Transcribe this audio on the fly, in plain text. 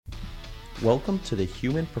Welcome to the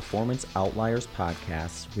Human Performance Outliers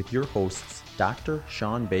podcast with your hosts, Dr.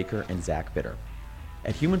 Sean Baker and Zach Bitter.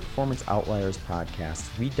 At Human Performance Outliers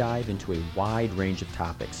podcast, we dive into a wide range of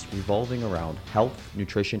topics revolving around health,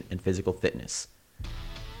 nutrition, and physical fitness.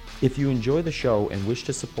 If you enjoy the show and wish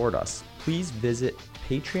to support us, please visit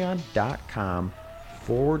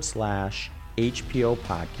patreon.com/HPO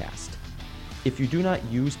podcast. If you do not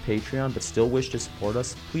use Patreon but still wish to support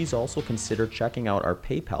us, please also consider checking out our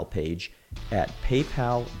PayPal page at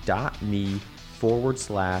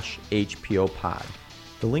paypal.me/HPO pod.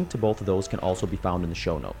 The link to both of those can also be found in the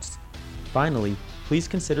show notes. Finally, please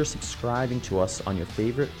consider subscribing to us on your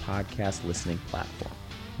favorite podcast listening platform.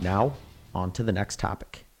 Now, on to the next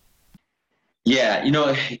topic. Yeah,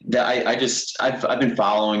 I've been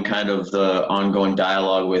following kind of the ongoing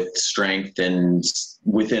dialogue with strength and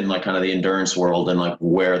within like kind of the endurance world and like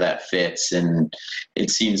where that fits. And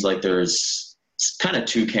it seems like there's kind of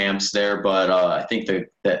two camps there, but I think that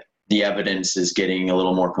the evidence is getting a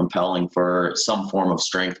little more compelling for some form of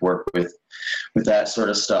strength work with that sort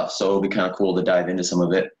of stuff. So it'll be kind of cool to dive into some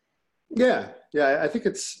of it. Yeah, I think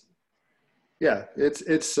it's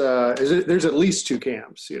there's at least two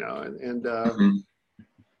camps, and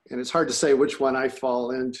it's hard to say which one I fall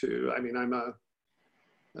into. I mean, I'm a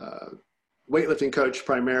weightlifting coach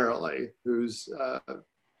primarily, who's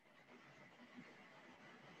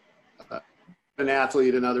an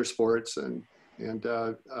athlete in other sports, and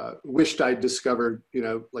wished I'd discovered,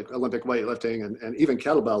 like Olympic weightlifting and even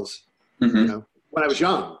kettlebells, when I was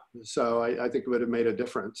young. So I think it would have made a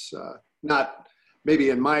difference. Not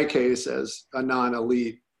maybe in my case as a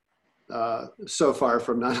non-elite, so far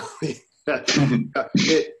from non-elite, but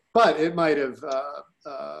it might have,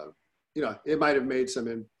 it might have made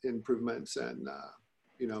some improvements in,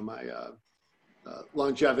 my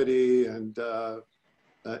longevity and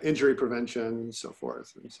injury prevention and so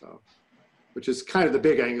forth. And so, which is kind of the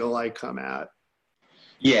big angle I come at.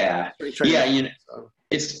 Yeah.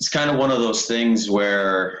 It's kind of one of those things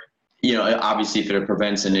where, obviously if it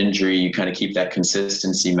prevents an injury, you kind of keep that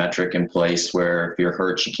consistency metric in place where if you're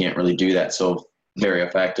hurt, you can't really do that so very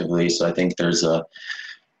effectively. So I think there's a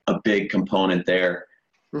big component there.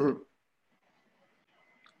 Mm-hmm.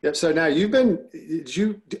 Yep. So now is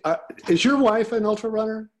your wife an ultra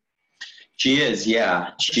runner? She is.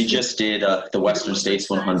 Yeah. She just did the Western States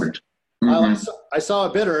 100. Mm-hmm. I saw a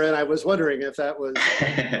Bitter, and I was wondering if that was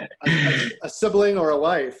a sibling or a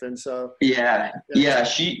wife. And so, my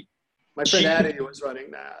friend Addie was running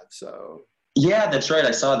that. So yeah, that's right.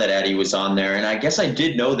 I saw that Addie was on there, and I guess I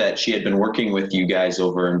did know that she had been working with you guys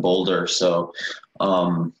over in Boulder. So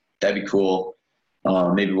that'd be cool.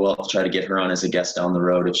 Maybe we'll try to get her on as a guest down the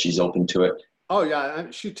road if she's open to it. Oh yeah,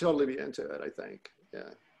 she'd totally be into it, I think. Yeah,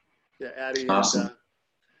 Addie. Awesome. And,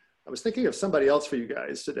 I was thinking of somebody else for you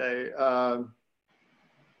guys today. I'm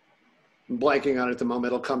blanking on it at the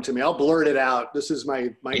moment. It'll come to me. I'll blurt it out. This is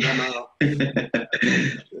my memo.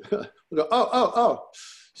 Oh.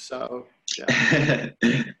 So, yeah.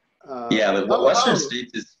 But Western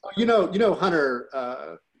States is...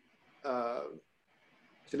 Hunter,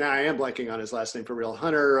 now I am blanking on his last name for real.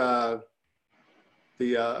 Hunter,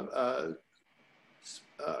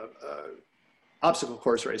 obstacle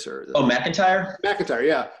course racer. McIntyre? McIntyre,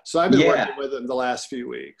 yeah. So I've been working with him the last few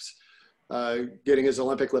weeks, getting his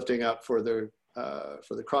Olympic lifting up for the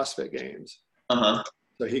CrossFit Games. Uh-huh.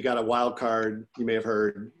 So he got a wild card, you may have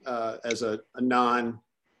heard, as a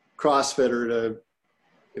non-CrossFitter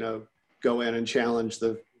to, go in and challenge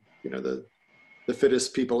the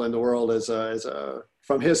fittest people in the world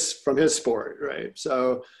from his sport, right?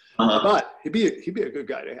 So, but he'd be a good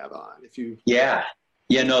guy to have on if you. Yeah.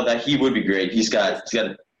 Yeah, no, that he would be great. He's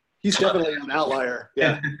definitely an outlier.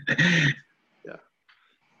 Yeah.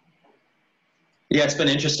 Yeah, it's been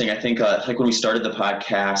interesting. I think like when we started the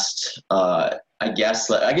podcast, I guess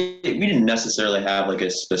we didn't necessarily have like a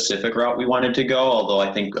specific route we wanted to go, although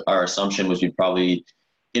I think our assumption was we'd probably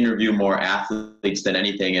interview more athletes than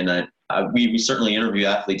anything. And we certainly interview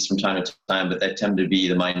athletes from time to time, but that tend to be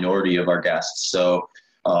the minority of our guests. So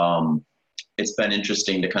it's been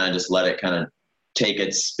interesting to kind of just let it kind of take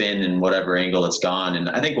its spin in whatever angle it's gone. And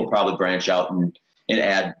I think we'll probably branch out and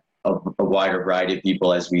add a wider variety of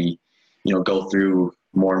people as we, go through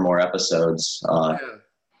more and more episodes.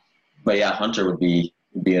 But yeah, Hunter would be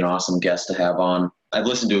an awesome guest to have on. I've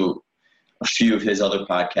listened to a few of his other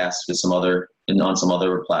podcasts on some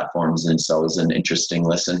other platforms, and so it was an interesting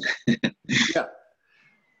listen.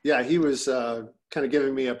 Yeah, he was kind of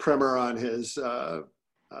giving me a primer on his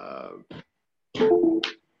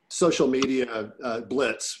social media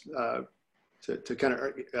blitz to kind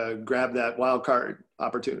of grab that wild card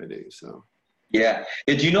opportunity. So Yeah.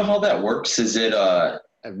 Do you know how that works? Is it I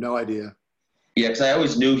have no idea. Yeah, because I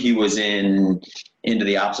always knew he was into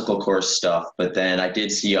the obstacle course stuff, but then I did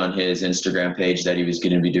see on his Instagram page that he was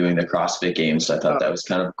going to be doing the CrossFit Games, so I thought that was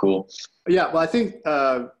kind of cool. Yeah, well, I think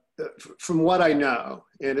from what I know,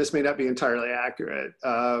 and this may not be entirely accurate,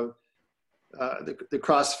 the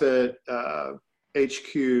CrossFit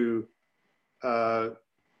HQ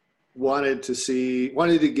wanted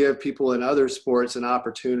to give people in other sports an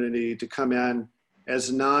opportunity to come in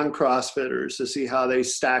as non-CrossFitters to see how they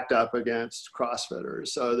stacked up against CrossFitters.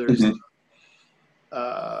 So there's,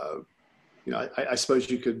 I suppose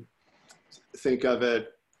you could think of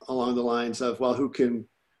it along the lines of, well,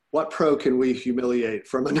 what pro can we humiliate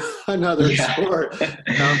from another sport?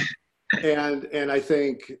 And I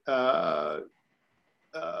think,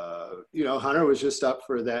 Hunter was just up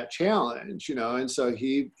for that challenge, and so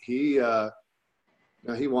he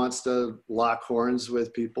wants to lock horns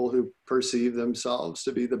with people who perceive themselves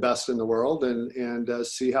to be the best in the world and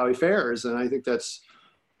see how he fares. And I think that's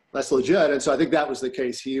legit. And so I think that was the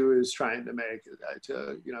case he was trying to make,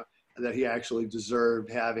 that he actually deserved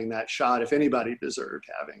having that shot, if anybody deserved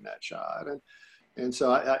having that shot. And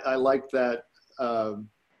so I liked that.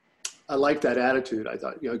 I like that attitude. I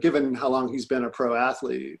thought, given how long he's been a pro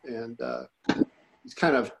athlete, and he's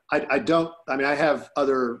kind of, I have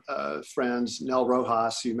other friends, Nell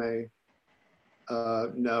Rojas, you may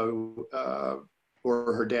know,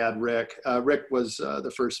 or her dad, Rick. Rick was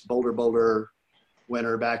the first Boulder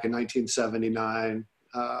winner back in 1979,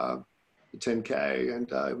 the 10K, and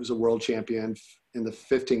he was a world champion in the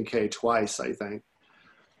 15K twice, I think.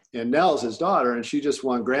 And Nell's his daughter, and she just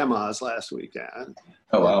won Grandma's last weekend.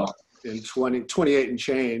 Oh, wow. In 28 and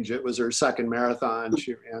change. It was her second marathon.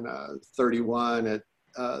 She ran 31 at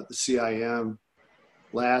the CIM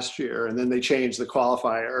last year, and then they changed the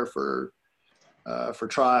qualifier for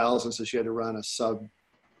trials, and so she had to run a sub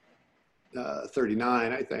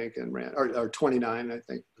 39, I think, and ran or 29, I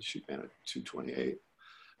think. She ran a 2:28.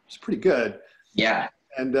 It's pretty good. Yeah.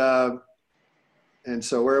 And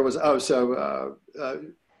so where was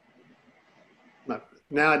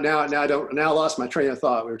Now I lost my train of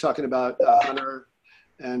thought. We were talking about Hunter,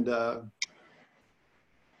 and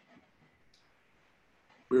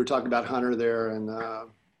we were talking about Hunter there, and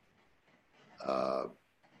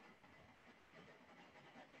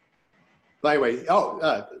anyway.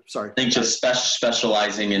 Sorry. I think just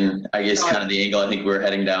specializing in, I guess, kind of the angle I think we were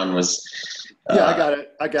heading down was. I got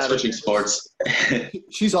it. Switching sports.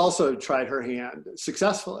 She's also tried her hand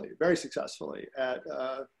very successfully at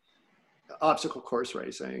obstacle course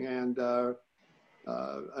racing, and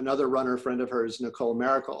another runner friend of hers, Nicole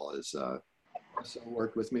Miracle, has also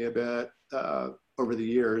worked with me a bit over the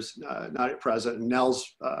years, not at present. And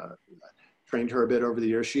Nell's trained her a bit over the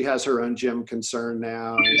years. She has her own gym concern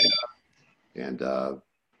now,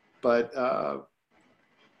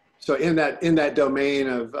 so in that domain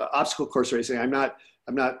of obstacle course racing, I'm not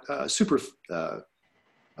super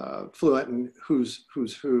fluent in who's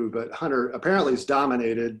who, but Hunter apparently has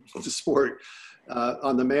dominated the sport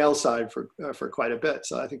on the male side for quite a bit.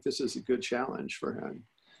 So I think this is a good challenge for him,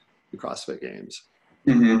 the CrossFit Games.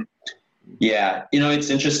 Mm-hmm. Yeah, it's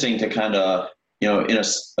interesting to kind of, in a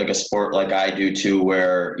sport like I do too,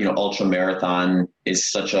 where ultra marathon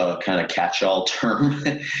is such a kind of catch-all term.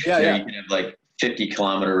 Yeah. You can have like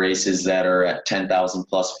 50-kilometer races that are at 10,000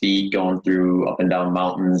 plus feet going through up and down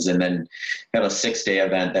mountains, and then have a 6-day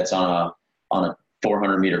event that's on a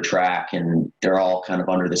 400-meter track, and they're all kind of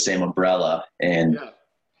under the same umbrella. And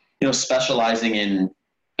specializing in,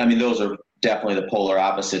 those are definitely the polar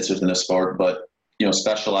opposites within the sport, but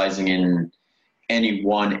specializing in any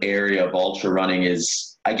one area of ultra running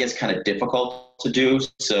is, I guess, kind of difficult to do.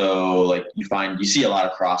 So like you see a lot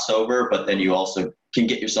of crossover, but then you also can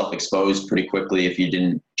get yourself exposed pretty quickly if you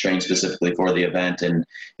didn't train specifically for the event, and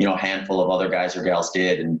a handful of other guys or gals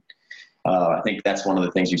did. And I think that's one of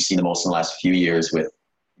the things we've seen the most in the last few years with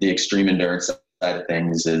the extreme endurance side of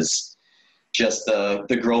things, is just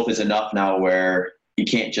the growth is enough now where you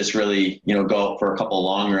can't just really go out for a couple of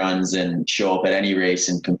long runs and show up at any race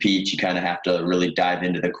and compete. You kind of have to really dive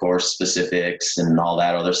into the course specifics and all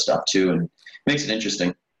that other stuff too, and it makes it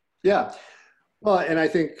interesting. Yeah, well, and I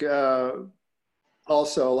think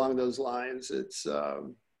also along those lines, it's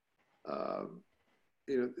the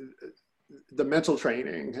mental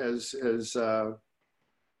training has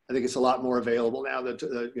I think it's a lot more available now,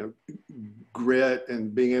 that grit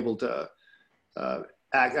and being able to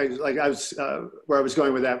act. Where I was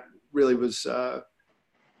going with that really was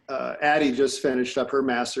Addie just finished up her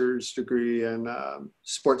master's degree in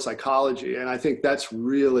sports psychology, and I think that's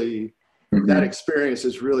really that experience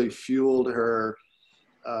has really fueled her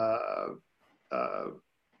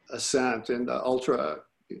ascent in the ultra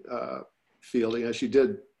field. You know,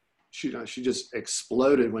 she just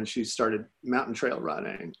exploded when she started mountain trail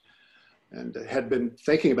running, and had been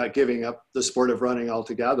thinking about giving up the sport of running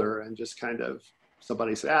altogether, and just kind of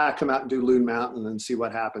somebody said, come out and do Loon Mountain and see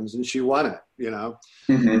what happens. And she won it, you know?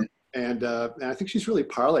 Mm-hmm. And I think she's really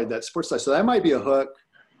parlayed that sports life. So that might be a hook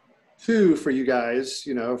too for you guys,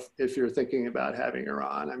 you know, if you're thinking about having her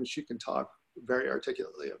on. I mean, she can talk very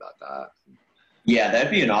articulately about that. Yeah,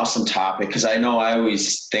 that'd be an awesome topic, because I know I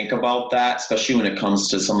always think about that, especially when it comes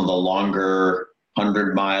to some of the longer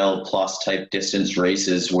 100-mile plus type distance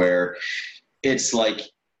races, where it's like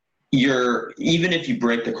even if you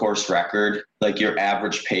break the course record, like your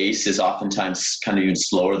average pace is oftentimes kind of even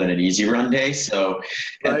slower than an easy run day. So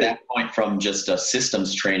at that point, from just a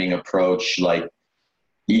systems training approach, like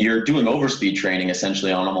you're doing overspeed training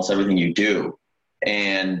essentially on almost everything you do.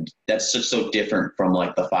 And that's just so different from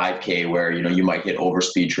like the 5K, where, you know, you might hit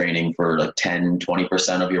overspeed training for like 10,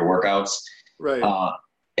 20% of your workouts. Right.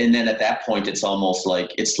 And then at that point, it's almost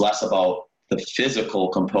like it's less about the physical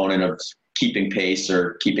component of keeping pace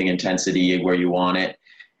or keeping intensity where you want it,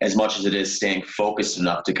 as much as it is staying focused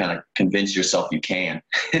enough to kind of convince yourself you can.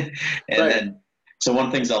 Then, so one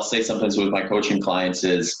of the things I'll say sometimes with my coaching clients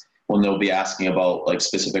is when they'll be asking about like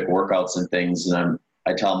specific workouts and things, and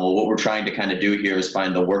I tell them, well, what we're trying to kind of do here is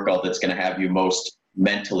find the workout that's going to have you most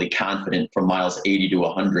mentally confident from miles 80 to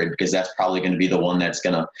 100, because that's probably going to be the one that's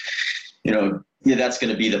going to, you know, that's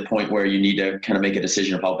going to be the point where you need to kind of make a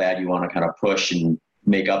decision of how bad you want to kind of push and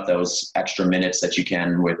make up those extra minutes that you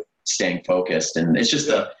can with staying focused. And it's just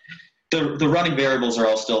the running variables are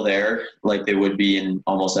all still there, like they would be in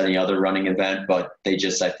almost any other running event, but they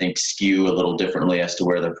just, I think, skew a little differently as to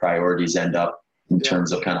where the priorities end up in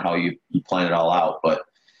terms of kind of how you plan it all out. But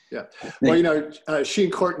well, you know, she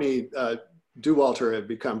and Courtney Dauwalter have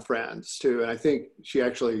become friends too. And I think she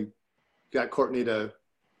actually got Courtney to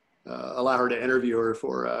allow her to interview her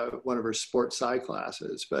for one of her sports sci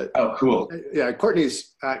classes. But oh, cool. Yeah,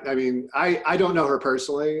 Courtney's. I mean, I don't know her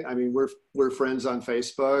personally. I mean, we're friends on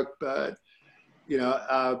Facebook, but you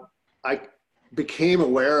know, I became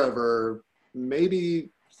aware of her maybe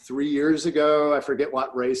 3 years ago. I forget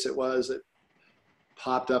what race it was that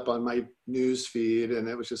popped up on my news feed, and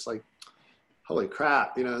it was just like, holy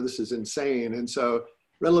crap, you know, this is insane. And so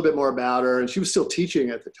read a little bit more about her, and she was still teaching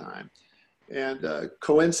at the time. And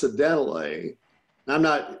coincidentally, I'm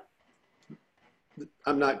not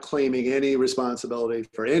claiming any responsibility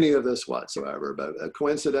for any of this whatsoever, but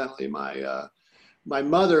coincidentally, my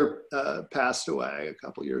mother passed away a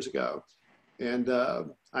couple years ago, and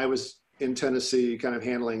I was in Tennessee kind of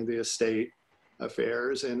handling the estate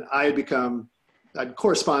affairs, and I'd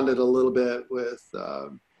corresponded a little bit with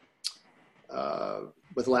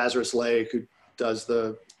Lazarus Lake, who does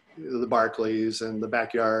the Barclays and the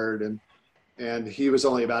Backyard, and he was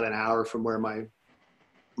only about an hour from where my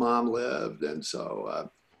mom lived. And so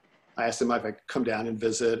I asked him if I could come down and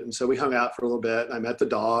visit. And so we hung out for a little bit, and I met the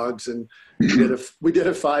dogs, and we did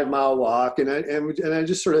a 5-mile walk, and I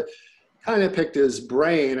just sort of kind of picked his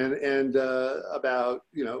brain and about,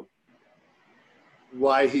 you know,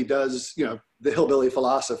 why he does, you know, the hillbilly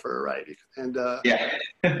philosopher, right? And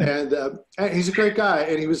and he's a great guy,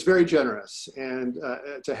 and he was very generous and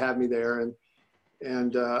to have me there.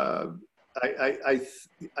 And I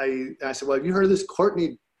said, well, have you heard of this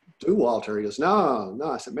Courtney Dauwalter? He goes, no.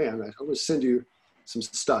 I said, man, I'm going to send you some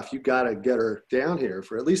stuff. You got to get her down here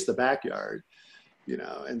for at least the Backyard, you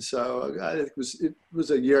know? And so it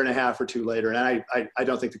was a year and a half or two later. And I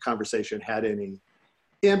don't think the conversation had any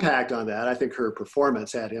impact on that. I think her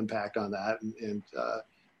performance had impact on that. And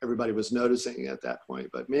everybody was noticing at that point,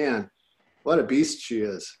 but man, what a beast she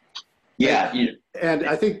is. Yeah. And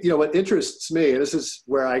I think, you know, what interests me, and this is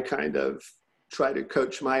where I kind of try to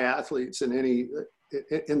coach my athletes in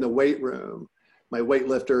the weight room, my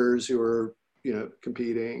weightlifters who are, you know,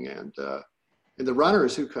 competing, and the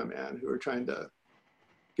runners who come in who are trying to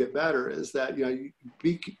get better, is that, you know,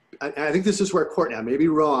 I think this is where Courtney, I may be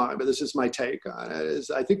wrong, but this is my take on it,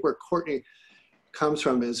 is I think where Courtney comes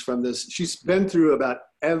from is from this, she's been through about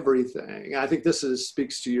everything. I think this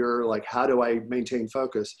speaks to your, like, how do I maintain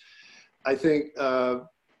focus? I think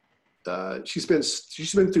she's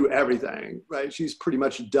been through everything, right? She's pretty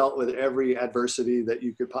much dealt with every adversity that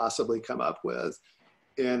you could possibly come up with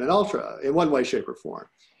in an ultra in one way, shape, or form.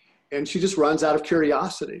 And she just runs out of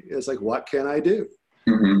curiosity. It's like, what can I do?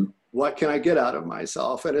 Mm-hmm. What can I get out of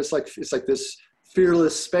myself? And it's like this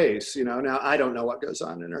fearless space, you know. Now I don't know what goes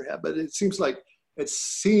on in her head, but it seems like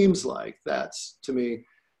that's, to me,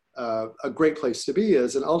 a great place to be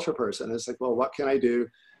as an ultra person. It's like, well, what can I do?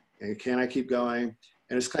 And can I keep going?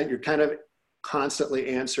 And it's kind of, you're kind of constantly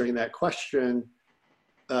answering that question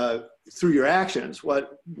through your actions.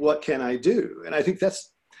 What can I do? And I think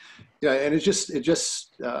that's, and it just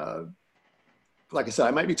like I said,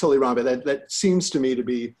 I might be totally wrong, but that seems to me to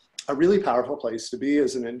be a really powerful place to be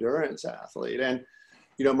as an endurance athlete. And,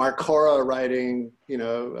 Mark Cora writing, his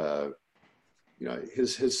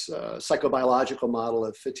psychobiological model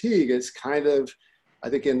of fatigue is kind of, I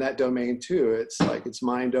think, in that domain too. It's like it's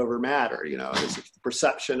mind over matter. It's the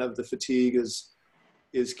perception of the fatigue is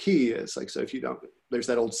key. It's like, so if you don't, there's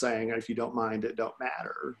that old saying, if you don't mind it, don't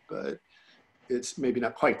matter. But it's maybe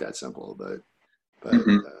not quite that simple. But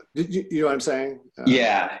you know what I'm saying?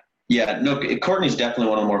 Yeah. No, Courtney's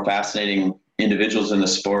definitely one of the more fascinating individuals in the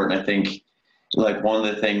sport, and I think, like, one of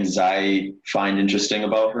the things I find interesting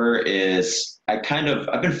about her is I've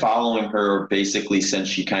been following her basically since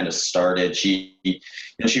she kind of started. She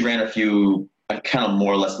ran a few kind of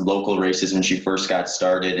more or less local races when she first got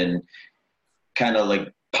started and kind of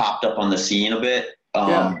like popped up on the scene a bit.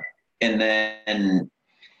 And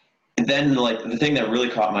then like the thing that really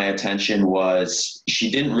caught my attention was she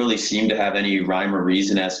didn't really seem to have any rhyme or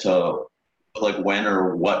reason as to like when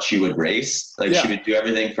or what she would race. Like she would do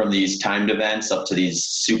everything from these timed events up to these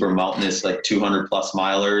super mountainous, like 200 plus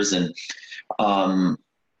milers. And,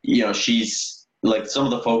 she's like, some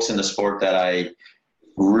of the folks in the sport that I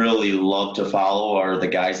really love to follow are the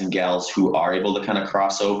guys and gals who are able to kind of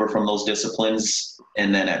cross over from those disciplines.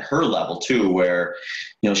 And then at her level too, where,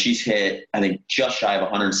 she's hit, I think, just shy of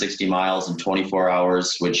 160 miles in 24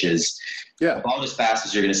 hours, which is about as fast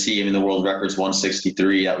as you're going to see. I mean, the world record's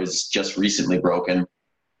 163. That was just recently broken.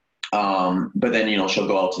 But then, she'll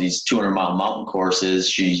go out to these 200-mile mountain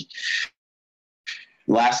courses.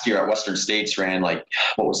 Last year at Western States ran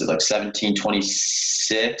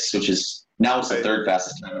 17:26, which is now it's the third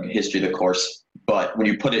fastest time in the history of the course. But when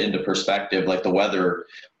you put it into perspective, like, the weather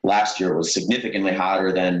last year was significantly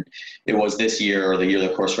hotter than it was this year or the year the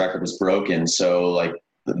course record was broken. So like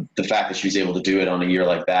the fact that she was able to do it on a year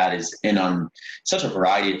like that and on such a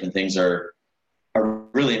variety of different things are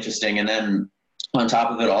really interesting. And then on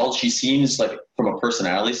top of it all, she seems like, from a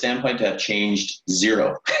personality standpoint, to have changed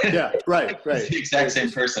zero. Yeah, right. The exact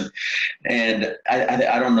same person. And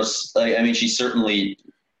I don't know, she certainly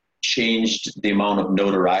changed the amount of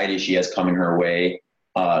notoriety she has coming her way.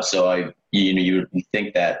 So you would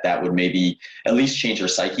think that would maybe at least change her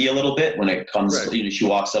psyche a little bit when it comes, she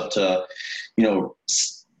walks up to,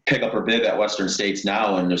 pick up her bib at Western States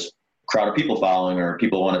now, and there's a crowd of people following her.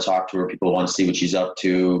 People want to talk to her. People want to see what she's up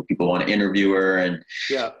to. People want to interview her. And,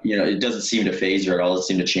 it doesn't seem to phase her at all. It doesn't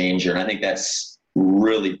seem to change her. And I think that's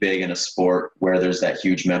really big in a sport where there's that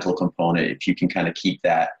huge mental component. If you can kind of keep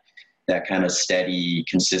that kind of steady,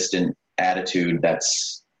 consistent attitude,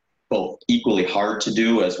 that's both equally hard to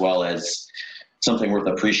do as well as something worth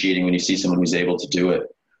appreciating when you see someone who's able to do it.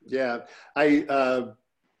 Yeah.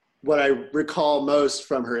 What I recall most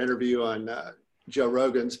from her interview on Joe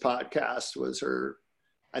Rogan's podcast was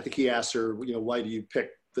I think he asked her, why do you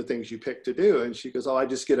pick the things you pick to do? And she goes, I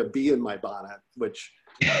just get a bee in my bonnet, which,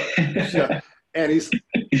 and he's,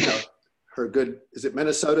 her good, is it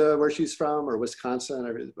Minnesota where she's from, or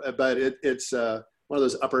Wisconsin? But it's one of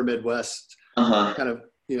those upper Midwest kind of,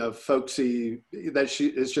 folksy, that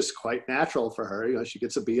it's just quite natural for her. She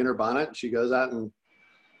gets a bee in her bonnet and she goes out and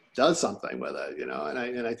does something with it, and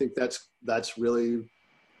I think that's really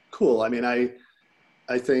cool. I mean, I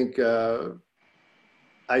think I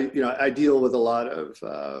deal with a lot of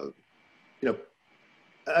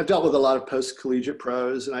I've dealt with a lot of post-collegiate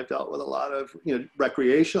pros, and I've dealt with a lot of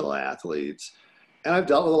recreational athletes, and I've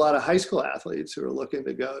dealt with a lot of high school athletes who are looking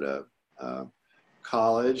to go to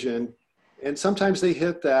college, and sometimes they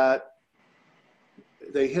hit that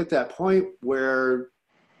point where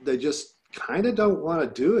they just kind of don't want to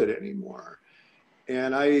do it anymore.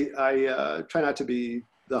 And I try not to be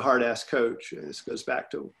the hard ass coach. And this goes back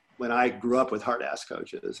to when I grew up with hard ass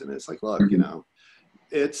coaches. And it's like, look,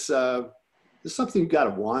 it's something you got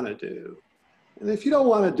to want to do. And if you don't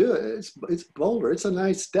want to do it, it's Boulder. It's a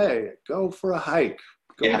nice day. Go for a hike.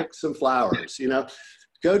 Go pick some flowers.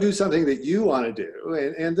 Go do something that you want to do,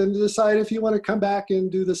 and then decide if you want to come back and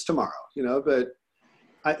do this tomorrow. But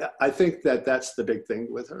I think that's the big thing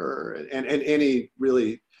with her and any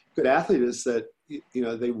really good athlete is that,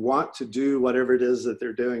 they want to do whatever it is that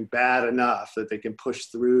they're doing bad enough that they can push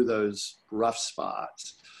through those rough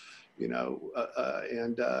spots,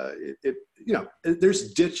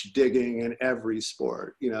 there's ditch digging in every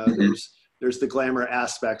sport, there's the glamour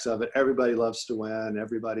aspects of it. Everybody loves to win.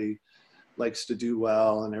 Everybody likes to do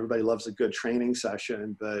well, and everybody loves a good training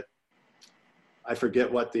session, but I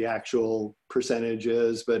forget what the actual percentage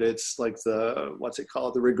is, but it's like what's it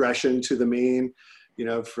called? The regression to the mean,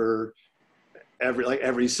 for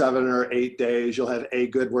every 7 or 8 days, you'll have a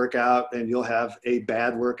good workout and you'll have a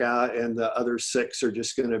bad workout, and the other 6 are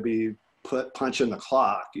just going to be punching the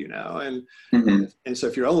clock, and so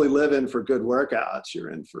if you're only living for good workouts,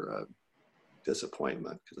 you're in for a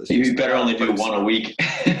disappointment. You better only do one a week.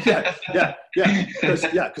 yeah,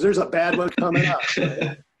 because there's a bad one coming up.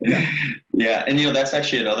 Right? Yeah, and that's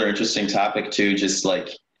actually another interesting topic too. Just like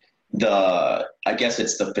I guess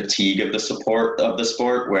it's the fatigue of the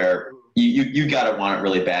sport, where you gotta want it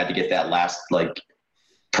really bad to get that last like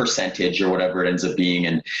percentage or whatever it ends up being.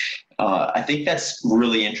 And I think that's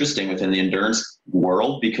really interesting within the endurance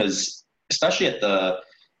world, because especially at the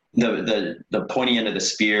pointy end of the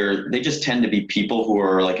spear, they just tend to be people who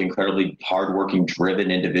are like incredibly hardworking, driven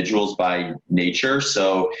individuals by nature.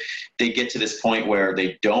 So they get to this point where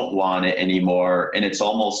they don't want it anymore. And it's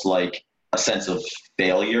almost like a sense of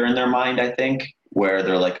failure in their mind, I think, where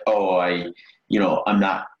they're like, oh, I'm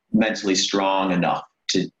not mentally strong enough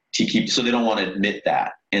to keep, so they don't want to admit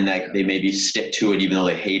that. And that they maybe stick to it even though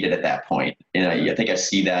they hate it at that point. And I think I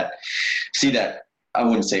see that, I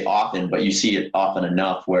wouldn't say often, but you see it often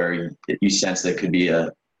enough where you sense that could be a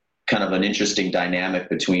kind of an interesting dynamic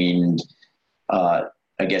between, I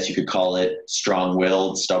guess you could call it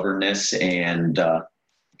strong-willed stubbornness and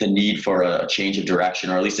the need for a change of direction,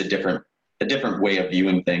 or at least a different way of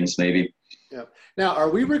viewing things, maybe. Yeah. Now, are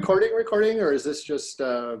we recording, or is this just?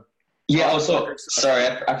 Yeah. So sorry,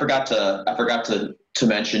 I forgot to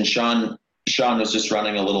mention Sean was just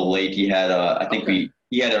running a little late. He had, I think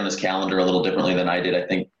he had it on his calendar a little differently than I did. I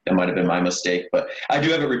think that might have been my mistake, but I do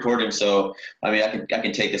have it recording. So, I mean, I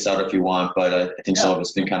can take this out if you want, but I think some of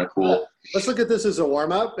it's been kind of cool. Let's look at this as a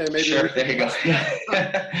warm up, and maybe. Sure, there you go.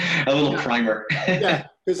 A little primer. Yeah.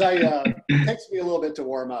 Because it takes me a little bit to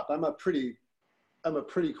warm up. I'm a pretty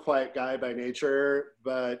quiet guy by nature,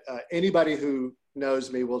 but anybody who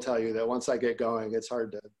knows me will tell you that once I get going, it's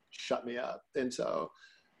hard to shut me up. And so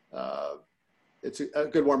it's a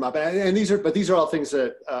good warm up. And these are all things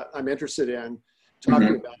that I'm interested in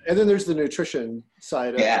talking about. And then there's the nutrition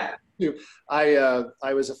side of it too.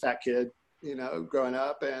 I was a fat kid, growing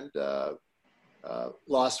up, and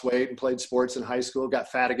lost weight and played sports in high school,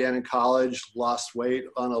 got fat again in college, lost weight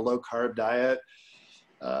on a low carb diet,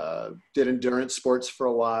 did endurance sports for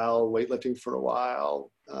a while, weightlifting for a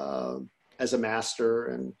while, as a master.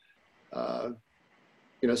 And,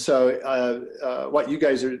 what you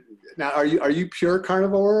guys are now, are you pure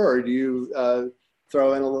carnivore, or do you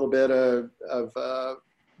throw in a little bit of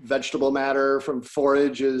vegetable matter from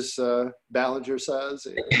forage, as Ballinger says?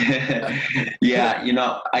 Yeah,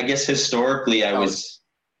 I guess historically I've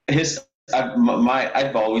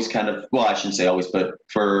always kind of, well, I shouldn't say always, but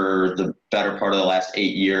for the better part of the last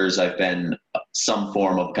 8 years, I've been some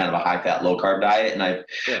form of kind of a high fat, low carb diet. And I've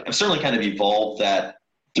certainly kind of evolved that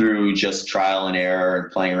through just trial and error and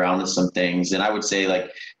playing around with some things. And I would say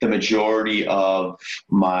like the majority of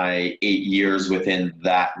my 8 years within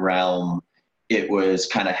that realm, it was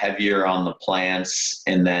kind of heavier on the plants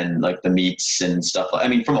and then like the meats and stuff. I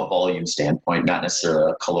mean, from a volume standpoint, not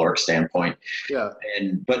necessarily a caloric standpoint. Yeah.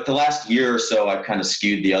 But the last year or so, I've kind of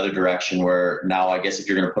skewed the other direction, where now I guess if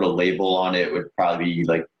you're going to put a label on it, it would probably be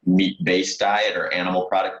like meat-based diet or animal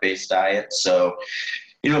product-based diet. So,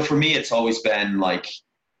 for me, it's always been like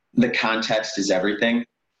the context is everything.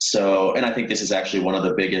 So, and I think this is actually one of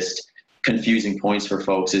the biggest confusing points for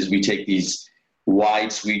folks is we take these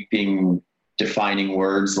wide sweeping defining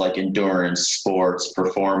words like endurance, sports,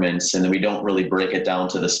 performance, and then we don't really break it down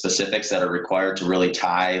to the specifics that are required to really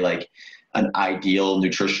tie like an ideal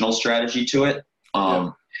nutritional strategy to it.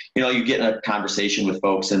 You get in a conversation with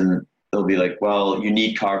folks and they'll be like, well, you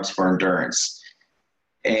need carbs for endurance.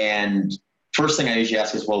 And first thing I usually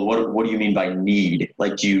ask is, well, what do you mean by need?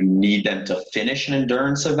 Like, do you need them to finish an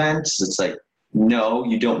endurance event? It's like, no,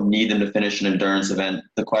 you don't need them to finish an endurance event.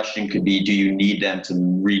 The question could be, do you need them to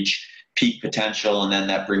reach peak potential? And then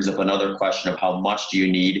that brings up another question of how much do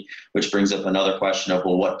you need, which brings up another question of,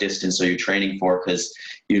 well, what distance are you training for? Because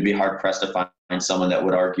you'd be hard pressed to find someone that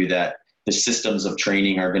would argue that the systems of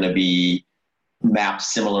training are going to be mapped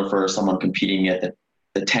similar for someone competing at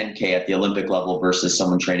the 10K at the Olympic level versus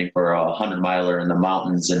someone training for a 100-miler in the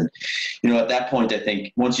mountains. And, at that point, I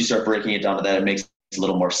think once you start breaking it down to that, it makes a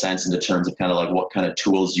little more sense in terms of kind of like what kind of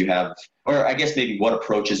tools you have, or I guess maybe what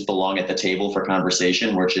approaches belong at the table for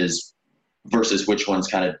conversation, which is versus which ones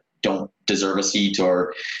kind of don't deserve a seat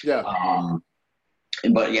or,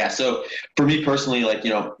 but yeah, so for me personally, like,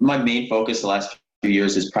 my main focus the last few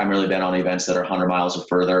years has primarily been on events that are 100 miles or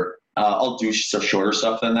further. I'll do some shorter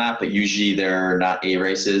stuff than that, but usually they're not A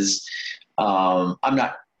races. I'm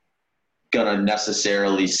not going to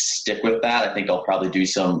necessarily stick with that. I think I'll probably do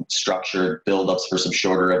some structured buildups for some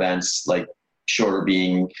shorter events, like shorter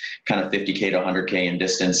being kind of 50K to 100K in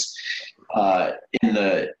distance in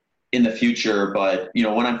the future. But, you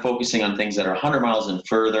know, when I'm focusing on things that are 100 miles and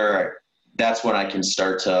further, that's when I can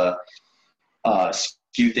start to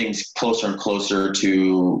skew things closer and closer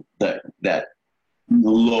to that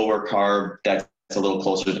lower carb that's a little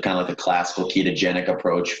closer to kind of like a classical ketogenic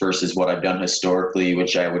approach versus what I've done historically,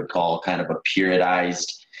 which I would call kind of a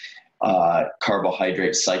periodized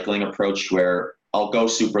carbohydrate cycling approach, where I'll go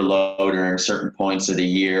super low during certain points of the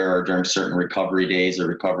year or during certain recovery days or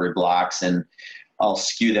recovery blocks, and I'll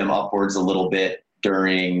skew them upwards a little bit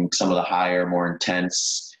during some of the higher, more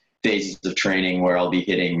intense phases of training where I'll be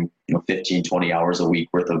hitting, 15, 20 hours a week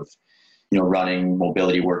worth of, running,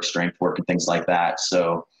 mobility work, strength work, and things like that.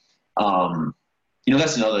 So,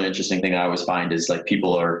 that's another interesting thing I always find is like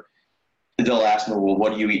they'll ask me, well,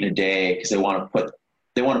 what do you eat in a day? Because they want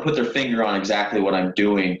to put their finger on exactly what I'm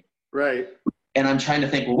doing. Right. And I'm trying to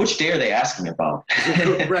think, well, which day are they asking about?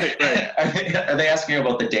 Right. Are they asking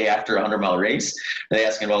about the day after a 100-mile race? Are they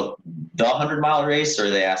asking about the 100-mile race? Or are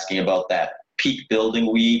they asking about that peak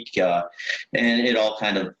building week? And it all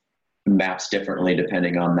kind of maps differently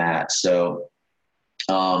depending on that. So,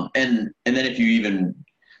 and then if you even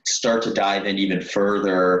start to dive in even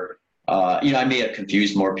further, I may have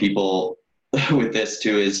confused more people with this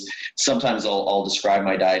too, is sometimes I'll describe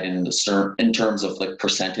my diet in terms of like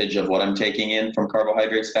percentage of what I'm taking in from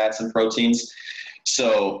carbohydrates, fats, and proteins.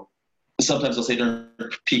 So sometimes I'll say during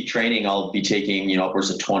peak training, I'll be taking, upwards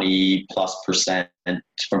of 20+%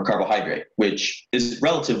 from carbohydrate, which is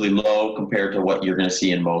relatively low compared to what you're going to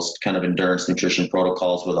see in most kind of endurance nutrition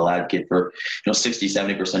protocols, where they'll advocate for, 60,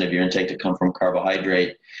 70% of your intake to come from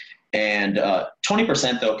carbohydrate. And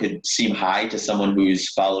 20% though could seem high to someone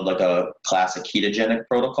who's followed like a classic ketogenic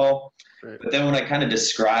protocol. Right. But then when I kind of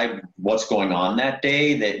describe what's going on that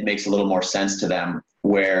day, that makes a little more sense to them,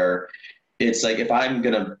 where it's like, if I'm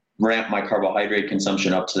going to ramp my carbohydrate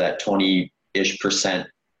consumption up to that 20-ish%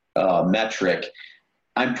 metric,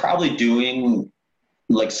 I'm probably doing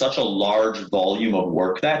like such a large volume of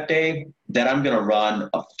work that day that I'm going to run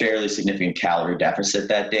a fairly significant calorie deficit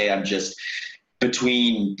that day. I'm just,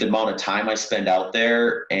 between the amount of time I spend out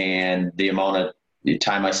there and the amount of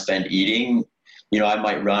time I spend eating, I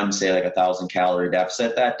might run, say, like 1,000 calorie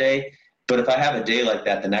deficit that day. But if I have a day like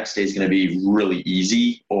that, the next day is going to be really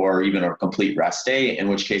easy, or even a complete rest day, in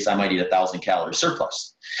which case I might eat 1,000 calorie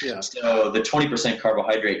surplus. Yeah. So the 20%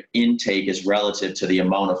 carbohydrate intake is relative to the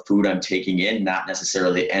amount of food I'm taking in, not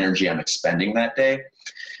necessarily the energy I'm expending that day.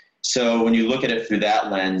 So when you look at it through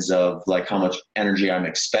that lens of like how much energy I'm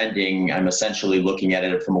expending, I'm essentially looking at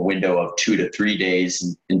it from a window of 2 to 3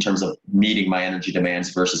 days in terms of meeting my energy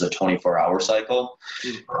demands versus a 24-hour cycle.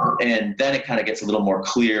 And then it kind of gets a little more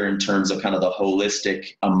clear in terms of kind of the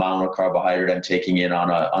holistic amount of carbohydrate I'm taking in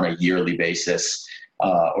on a yearly basis,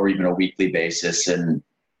 or even a weekly basis. And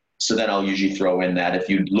so then I'll usually throw in that if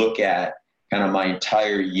you look at kind of my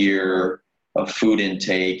entire year of food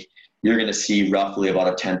intake, you're going to see roughly about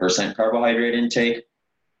a 10% carbohydrate intake.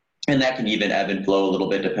 And that can even ebb and flow a little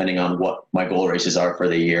bit depending on what my goal races are for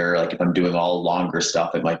the year. Like if I'm doing all longer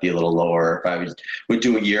stuff, it might be a little lower. If I would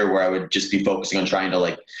do a year where I would just be focusing on trying to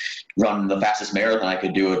like run the fastest marathon I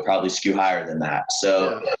could do, it would probably skew higher than that.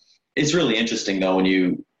 So It's really interesting though, when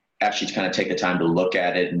you actually kind of take the time to look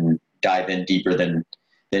at it and dive in deeper than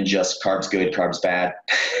just carbs good, carbs bad.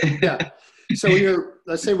 Yeah. So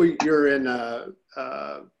let's say you're in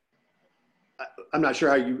I'm not sure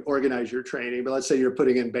how you organize your training, but let's say you're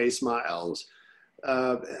putting in base miles.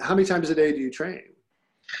 How many times a day do you train?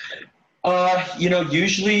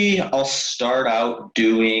 Usually I'll start out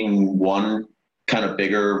doing one kind of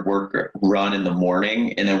bigger work run in the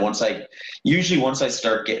morning. And then once I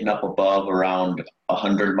start getting up above around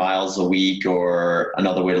 100 miles a week, or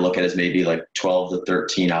another way to look at it is maybe like 12 to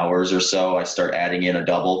 13 hours or so, I start adding in a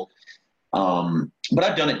double. But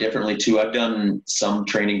I've done it differently too. I've done some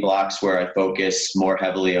training blocks where I focus more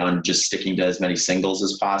heavily on just sticking to as many singles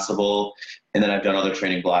as possible. And then I've done other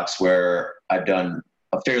training blocks where I've done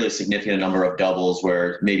a fairly significant number of doubles,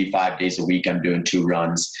 where maybe 5 days a week I'm doing 2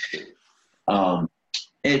 runs.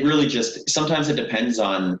 It really just, sometimes it depends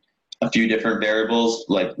on a few different variables,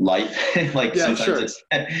 like life. Sometimes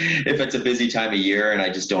if it's a busy time of year and I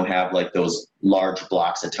just don't have like those large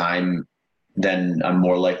blocks of time, then I'm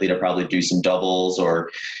more likely to probably do some doubles. Or,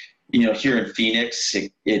 here in Phoenix,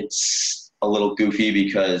 it's a little goofy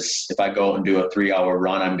because if I go out and do a 3-hour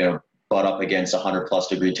run, I'm going to butt up against 100+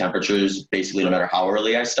 degree temperatures, basically no matter how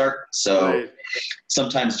early I start. So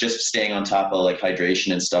sometimes just staying on top of like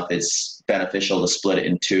hydration and stuff, it's beneficial to split it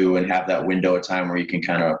in two and have that window of time where you can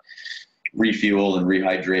kind of refuel and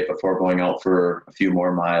rehydrate before going out for a few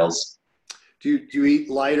more miles. Do you eat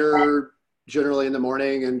lighter generally in the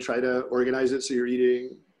morning and try to organize it so you're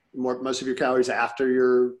eating most of your calories after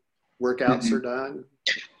your workouts are done?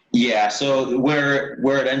 Yeah, so where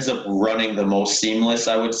it ends up running the most seamless,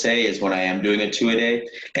 I would say, is when I am doing a 2-a-day.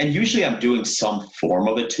 And usually I'm doing some form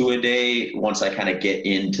of a 2-a-day once I kind of get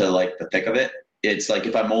into like the thick of it. It's like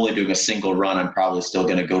if I'm only doing a single run, I'm probably still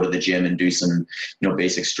going to go to the gym and do some,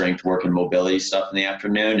 basic strength work and mobility stuff in the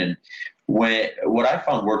afternoon. And what I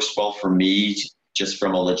found works well for me, just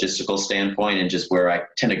from a logistical standpoint and just where I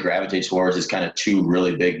tend to gravitate towards, is kind of 2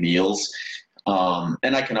 really big meals.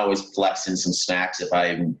 And I can always flex in some snacks if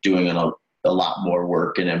I'm doing a lot more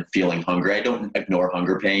work and I'm feeling hungry. I don't ignore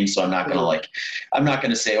hunger pains, so I'm not going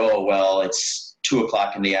to say, oh, well, it's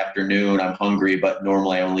 2:00 in the afternoon, I'm hungry, but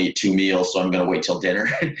normally I only eat 2 meals, so I'm going to wait till dinner.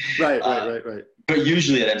 Right. But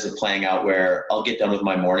usually it ends up playing out where I'll get done with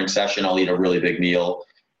my morning session, I'll eat a really big meal,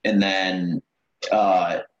 and then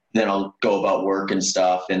I'll go about work and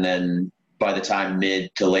stuff, and then by the time mid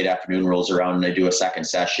to late afternoon rolls around and I do a second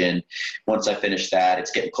session, once I finish that, it's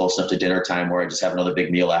getting close enough to dinner time where I just have another big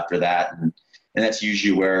meal after that. And that's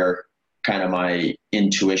usually where kind of my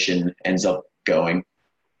intuition ends up going.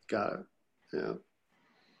 Got it.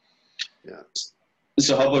 Yeah.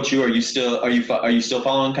 So how about you? Are you still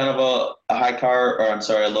following kind of a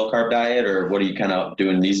a low carb diet, or what are you kind of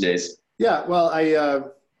doing these days? Yeah. Well,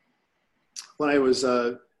 when I was,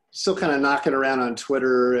 still kind of knocking around on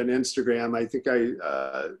Twitter and Instagram, I think I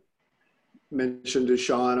mentioned to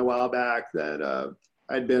Sean a while back that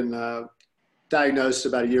I'd been diagnosed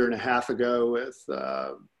about 1.5 years ago with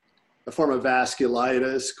a form of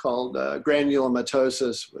vasculitis called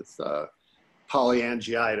granulomatosis with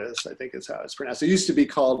polyangiitis, I think is how it's pronounced. It used to be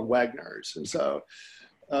called Wegener's. And so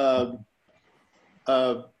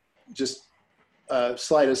just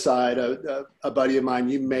slight aside, a buddy of mine,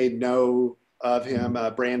 you may know of him,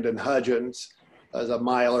 Brandon Hudgens, as a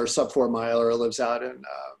miler, sub-4 miler, lives out in,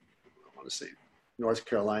 I want to say North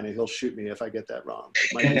Carolina. He'll shoot me if I get that wrong.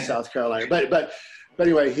 It might be South Carolina. But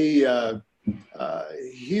anyway, he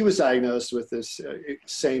was diagnosed with this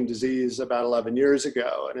same disease about 11 years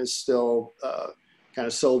ago and is still kind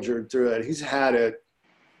of soldiered through it. He's had it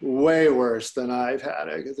way worse than I've had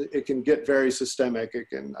it. It can get very systemic.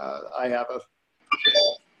 I have a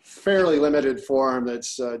fairly limited form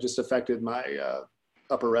that's just affected my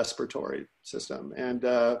upper respiratory system. And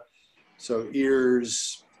so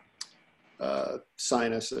ears,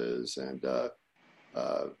 sinuses,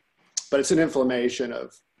 but it's an inflammation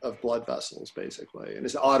of blood vessels basically. And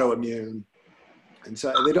it's autoimmune. And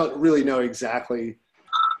so they don't really know exactly,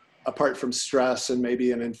 apart from stress and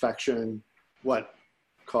maybe an infection, what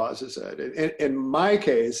causes it. In my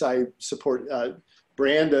case, I support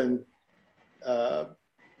Brandon,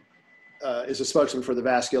 is a spokesman for the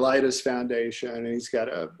Vasculitis Foundation, and he's got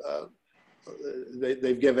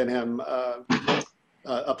they've given him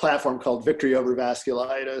a platform called Victory Over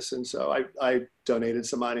Vasculitis, and so I donated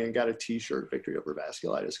some money and got a T-shirt, Victory Over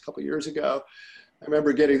Vasculitis, a couple of years ago. I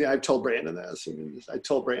remember I've told Brandon this, and I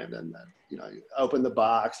told Brandon that, I opened the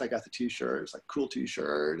box, I got the T-shirt, it's like, cool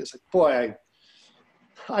T-shirt. It's like, boy,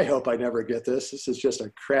 I hope I never get this. This is just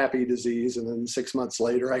a crappy disease. And then 6 months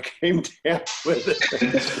later, I came down with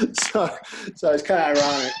it. so it's kind of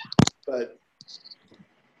ironic. But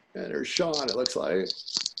there's Sean, it looks like.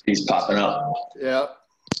 He's popping up. Yeah.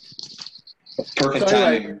 Perfect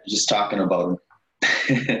timing. Just talking about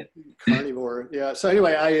him. Carnivore. Yeah. So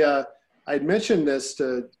anyway, I'd mentioned this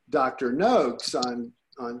to Dr. Noakes on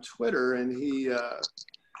Twitter, and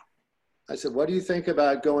I said, what do you think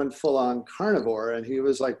about going full on carnivore? And he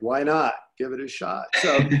was like, why not? Give it a shot.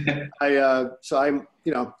 So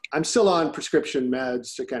I'm still on prescription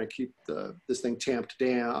meds to kind of keep this thing tamped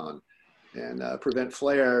down and prevent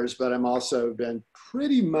flares, but I'm also been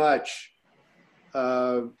pretty much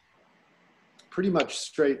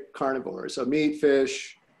straight carnivore. So meat,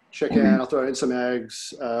 fish, chicken, I'll throw in some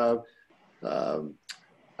eggs. I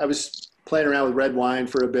was playing around with red wine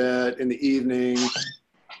for a bit in the evening.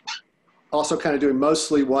 Also kind of doing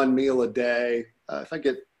mostly one meal a day. If I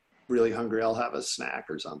get really hungry, I'll have a snack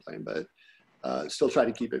or something, but still try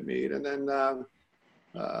to keep it meat. And then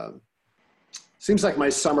seems like my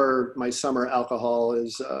summer alcohol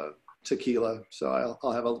is tequila. So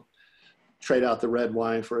I'll trade out the red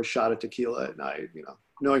wine for a shot of tequila at night,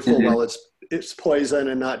 knowing full well it's poison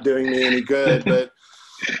and not doing me any good, but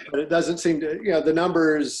But it doesn't seem to, the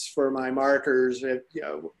numbers for my markers,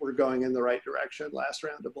 were going in the right direction last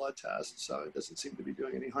round of blood tests. So it doesn't seem to be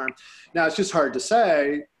doing any harm. Now, it's just hard to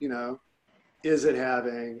say, is it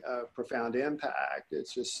having a profound impact?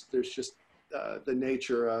 It's just, the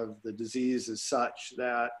nature of the disease is such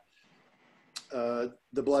that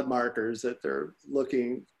the blood markers that they're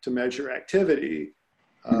looking to measure activity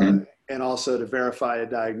and also to verify a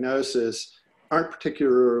diagnosis aren't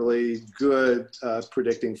particularly good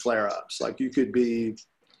predicting flare-ups. Like you could be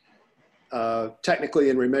technically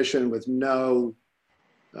in remission with no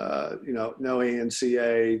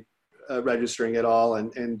ANCA registering at all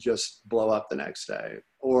and just blow up the next day.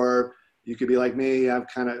 Or you could be like me, I'm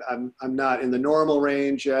not in the normal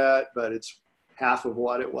range yet, but it's half of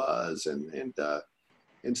what it was and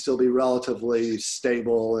still be relatively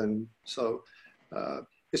stable. And so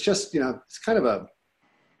it's just, it's kind of a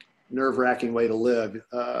nerve-wracking way to live.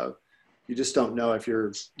 You just don't know if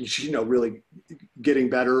you're, really getting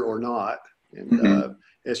better or not. And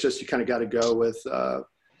it's just, you kind of got to go with,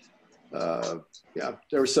 there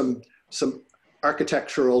was some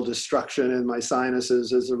architectural destruction in my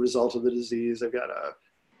sinuses as a result of the disease. I've got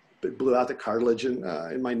it blew out the cartilage in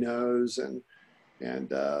my nose, and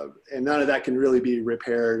none of that can really be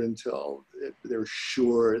repaired until they're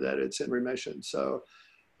sure that it's in remission. So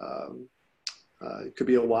it could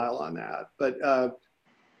be a while on that, but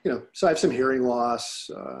so I have some hearing loss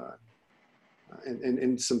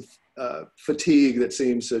and some fatigue that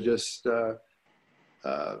seems to just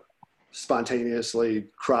spontaneously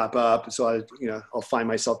crop up. So I'll find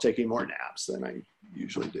myself taking more naps than I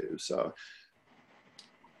usually do. So,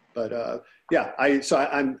 but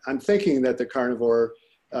I'm thinking that the carnivore,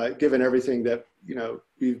 given everything that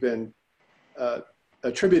we've been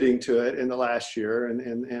attributing to it in the last year,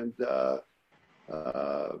 and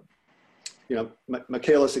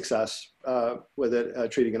Michaela's success with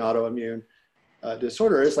it treating an autoimmune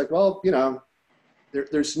disorder is like, well,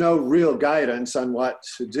 there's no real guidance on what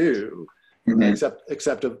to do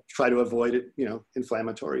except to try to avoid it,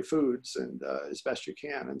 inflammatory foods and as best you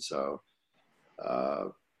can. And so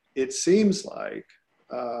it seems like,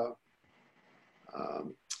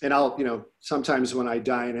 and I'll, sometimes when I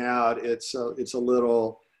dine out, it's a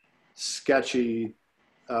little sketchy,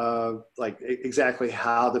 like exactly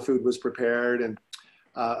how the food was prepared. And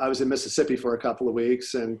I was in Mississippi for a couple of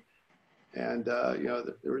weeks, and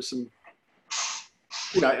there was some,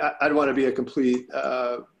 I don't want to be a complete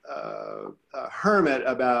hermit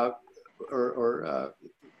about,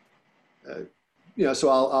 so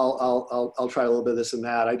I'll try a little bit of this and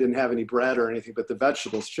that. I didn't have any bread or anything, but the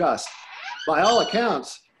vegetables just, by all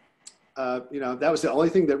accounts, that was the only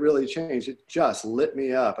thing that really changed. It just lit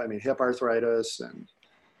me up. I mean, hip arthritis, and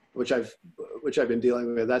which I've been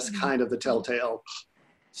dealing with. That's kind of the telltale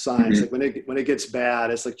signs. Like when it gets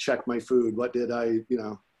bad, it's like, check my food. What did I,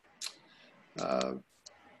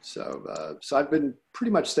 So I've been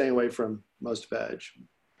pretty much staying away from most veg.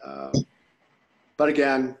 But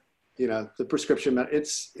again, the prescription,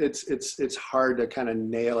 it's hard to kind of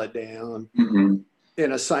nail it down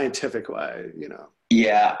in a scientific way,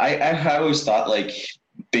 Yeah, I always thought like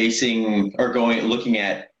looking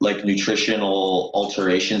at like nutritional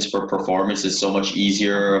alterations for performance is so much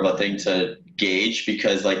easier of a thing to gauge,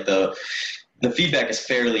 because like the feedback is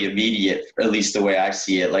fairly immediate, at least the way I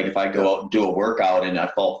see it. Like if I go out and do a workout and I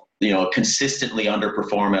fall, consistently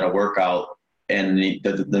underperform at a workout, and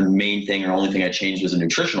the main thing or only thing I changed was a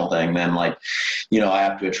nutritional thing, then like, I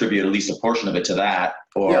have to attribute at least a portion of it to that.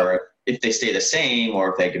 Or if they stay the same,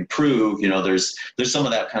 or if they can improve, there's some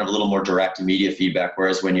of that kind of a little more direct, immediate feedback.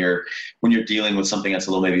 Whereas when you're dealing with something that's a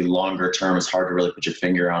little maybe longer term, it's hard to really put your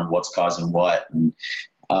finger on what's causing what. And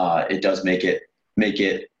it does make it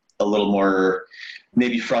a little more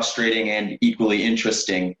maybe frustrating and equally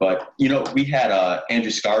interesting. But, we had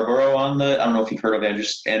Andrew Scarborough I don't know if you've heard of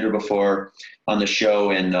Andrew before on the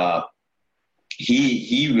show. And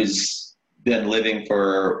he was been living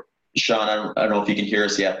for, Sean, I don't know if you can hear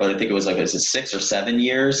us yet, but I think it was 6 or 7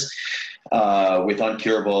 years with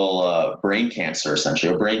uncurable brain cancer,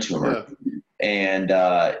 essentially, a brain tumor. Yeah. And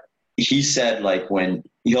he said like when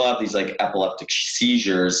he'll have these like epileptic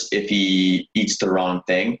seizures if he eats the wrong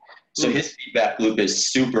thing. So his feedback loop is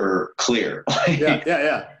super clear.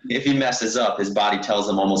 Yeah. If he messes up, his body tells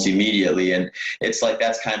him almost immediately. And it's like,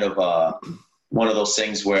 that's kind of one of those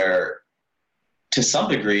things where to some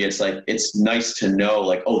degree, it's like, it's nice to know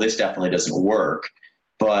like, oh, this definitely doesn't work.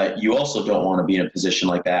 But you also don't want to be in a position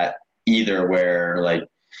like that either, where like,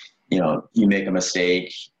 you make a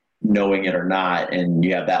mistake, knowing it or not, and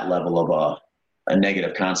you have that level of a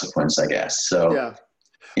negative consequence, I guess. So yeah.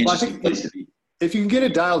 Interesting place to be. if you can get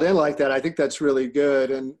it dialed in like that, I think that's really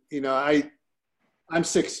good. And, I'm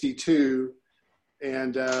 62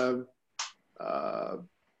 and, I'm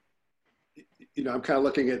kind of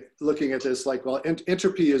looking at this like, well,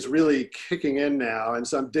 entropy is really kicking in now. And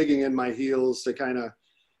so I'm digging in my heels to kind of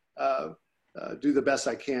do the best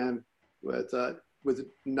I can with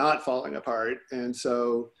not falling apart. And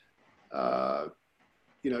so,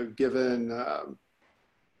 given,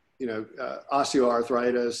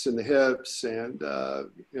 osteoarthritis in the hips and, the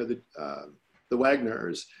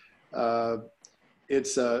Wagner's,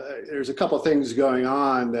 there's a couple of things going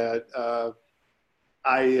on that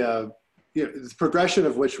the progression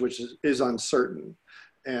of which is uncertain,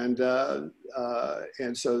 and so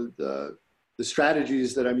the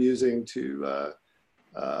strategies that I'm using to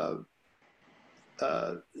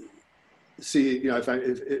see if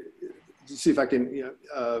I can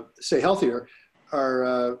stay healthier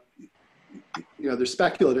are they're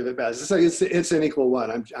speculative at best. It's like it's an equal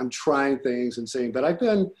one. I'm trying things and saying, but I've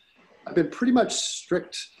been pretty much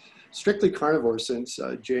strictly carnivore since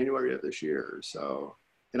January of this year. So,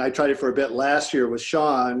 and I tried it for a bit last year with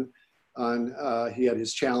Sean he had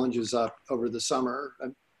his challenges up over the summer.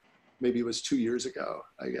 Maybe it was 2 years ago,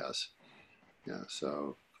 I guess. Yeah.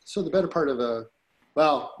 So the better part of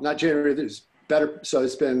not January, it's better. So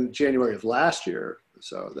it's been January of last year.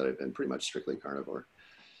 So that I've been pretty much strictly carnivore.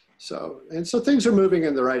 So things are moving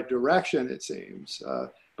in the right direction, it seems.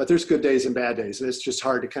 But there's good days and bad days, and it's just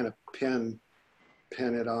hard to kind of pin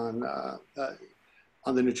it on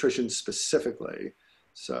the nutrition specifically.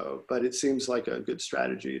 So, but it seems like a good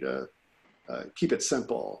strategy to keep it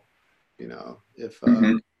simple. If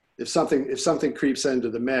something creeps into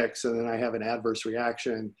the mix and then I have an adverse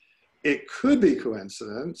reaction, it could be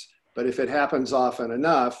coincidence. But if it happens often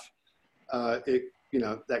enough,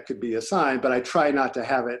 that could be a sign. But I try not to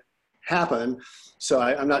have it happen. So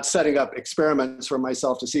I'm not setting up experiments for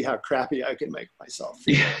myself to see how crappy I can make myself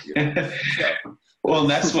feel. Well,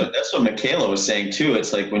 that's what Michaela was saying too.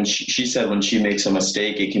 It's like when she said when she makes a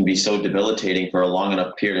mistake, it can be so debilitating for a long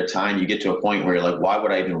enough period of time. You get to a point where you're like, why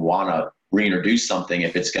would I even want to reintroduce something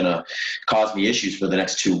if it's going to cause me issues for the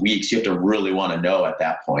next 2 weeks? You have to really want to know at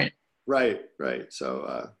that point. Right.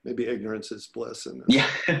 So maybe ignorance is bliss.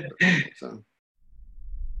 So.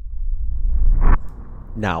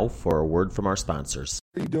 Now for a word from our sponsors.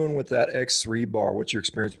 What are you doing with that X3 bar? What's your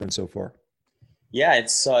experience been so far? Yeah,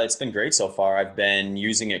 it's been great so far. I've been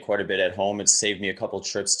using it quite a bit at home. It's saved me a couple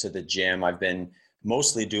trips to the gym. I've been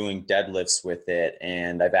mostly doing deadlifts with it,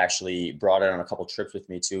 and I've actually brought it on a couple trips with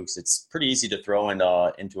me too, because it's pretty easy to throw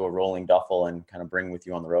into a rolling duffel and kind of bring with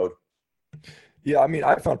you on the road. Yeah, I mean,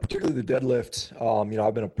 I found particularly the deadlift,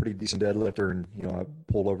 I've been a pretty decent deadlifter, and, I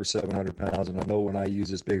pulled over 700 pounds, and I know when I use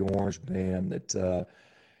this big orange band, it's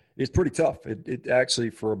pretty tough. It actually,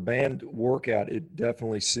 for a band workout, it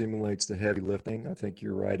definitely simulates the heavy lifting. I think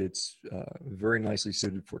you're right. It's very nicely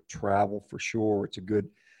suited for travel for sure. It's a good,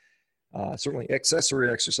 certainly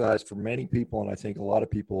accessory exercise for many people, and I think a lot of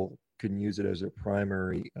people can use it as their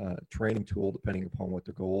primary training tool depending upon what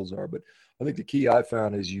their goals are. But I think the key I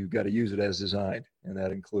found is you've got to use it as designed, and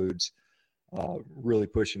that includes really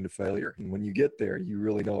pushing to failure. And when you get there, you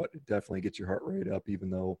really know it. It definitely gets your heart rate up,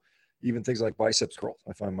 even things like biceps curls,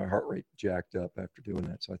 I find my heart rate jacked up after doing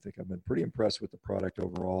that. So I think I've been pretty impressed with the product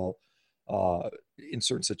overall in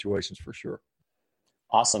certain situations for sure.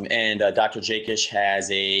 Awesome. And Dr. Jakish has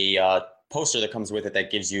a poster that comes with it that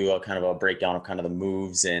gives you a kind of a breakdown of kind of the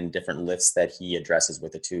moves and different lifts that he addresses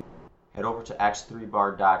with it too. Head over to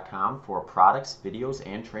x3bar.com for products, videos,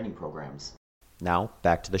 and training programs. Now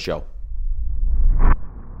back to the show.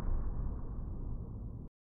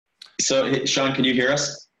 So, Sean, can you hear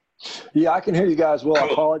us? Yeah, I can hear you guys well. Cool.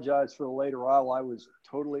 I apologize for the late arrival. I was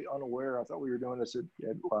totally unaware. I thought we were doing this at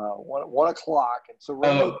 1 o'clock. And so,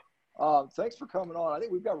 Ray, thanks for coming on. I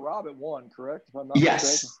think we've got Rob at 1, correct? If I'm not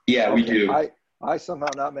mistaken. Yeah, okay. We do. I somehow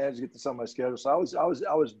not managed to get this on my schedule. So I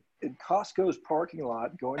was in Costco's parking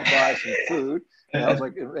lot going to buy some food. And I was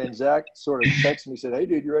like, and Zach sort of texted me, said, "Hey,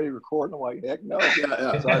 dude, you ready to record?" And I'm like, "Heck no."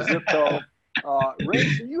 Yeah. So I zipped home. Ray,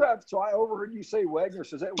 so I overheard you say Wagner.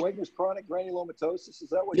 So is that Wagner's chronic granulomatosis? Is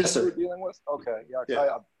that what you were dealing with? Okay.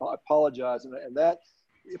 Yeah. I apologize. And that,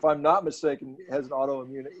 if I'm not mistaken, has an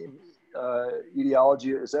autoimmune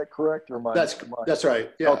etiology. Is that correct? Or that's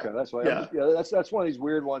right. Yeah. Okay. That's right. Yeah. That's one of these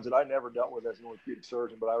weird ones that I never dealt with as an orthopedic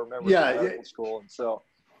surgeon, but I remember in medical school. And so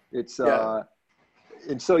it's,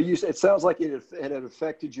 and so it sounds like it had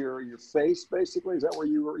affected your face, basically. Is that where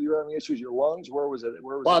you were having issues? Your lungs? Where was it?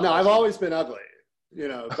 Well, no, I've always been ugly,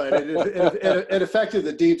 but it affected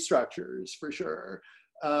the deep structures for sure.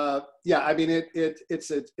 Yeah, I mean, it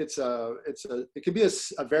can be a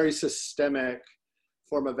very systemic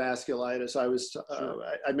form of vasculitis.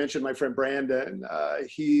 I mentioned my friend Brandon.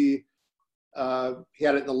 He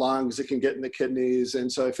had it in the lungs. It can get in the kidneys,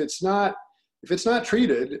 and so if it's not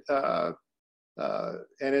treated, and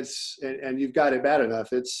you've got it bad enough,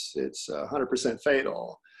 it's 100%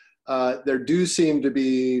 fatal. There do seem to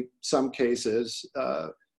be some cases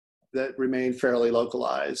that remain fairly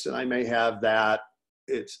localized, and I may have that.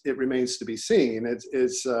 It remains to be seen.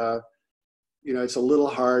 It's a little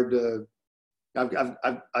hard to.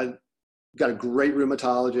 I've got a great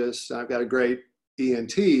rheumatologist, and I've got a great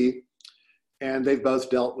ENT, and they've both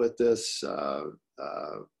dealt with this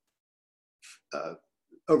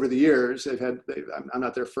over the years. I'm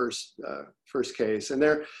not their first case, and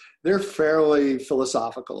they're fairly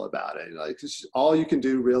philosophical about it. Like, all you can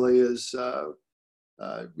do really is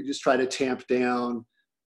we just try to tamp down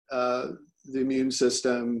the immune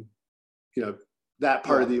system, that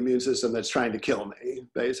part of the immune system that's trying to kill me,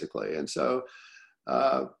 basically. And so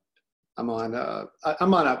I'm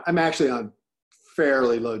actually on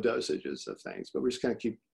fairly low dosages of things, but we're just going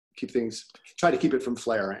to try to keep it from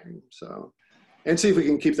flaring. So, and see if we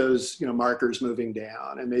can keep those, markers moving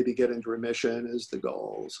down, and maybe get into remission is the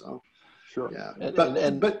goal. So, sure. Yeah.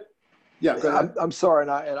 But yeah, go ahead. I'm sorry,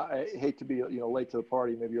 and I hate to be late to the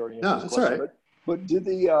party. Maybe you already answered No, this that's question, all right. But did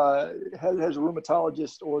has a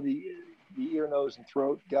rheumatologist or the ear, nose, and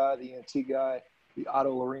throat guy, the ENT guy, the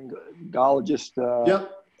otolaryngologist,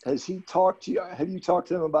 Yep. has he talked to you? Have you talked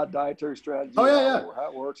to them about dietary strategy? Oh, yeah. How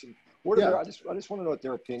it works, and what are I just want to know what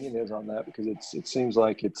their opinion is on that, because it seems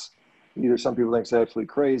like it's either some people think it's absolutely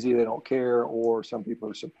crazy, they don't care, or some people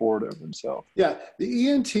are supportive. And so yeah, the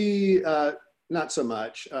ENT not so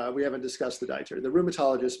much. We haven't discussed the dietary. The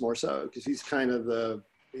rheumatologist more so, because he's kind of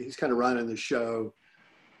running the show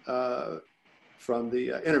from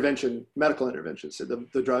the medical interventions, so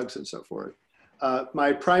the drugs and so forth.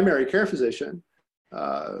 My primary care physician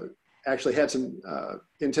actually had some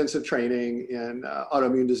intensive training in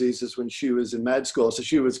autoimmune diseases when she was in med school, so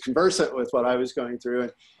she was conversant with what I was going through.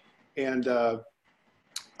 And I'm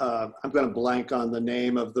going to blank on the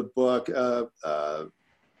name of the book.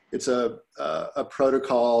 It's a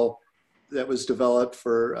protocol that was developed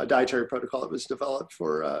for a dietary protocol that was developed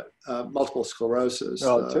for multiple sclerosis.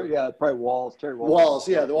 Probably Walls. Terry Walls. Walls,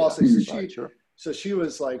 yeah, the Walls. Yeah, sure. So she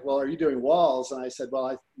was like, "Well, are you doing Walls?" And I said,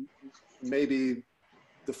 "Well, maybe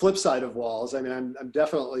the flip side of Walls. I mean, I've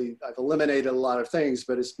eliminated a lot of things,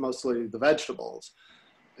 but it's mostly the vegetables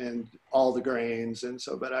and all the grains, and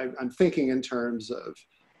so. But I'm thinking in terms of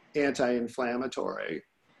anti-inflammatory."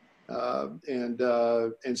 And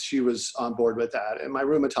she was on board with that, and my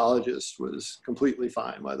rheumatologist was completely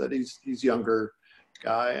fine with it. He's younger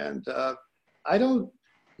guy, and I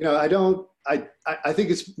think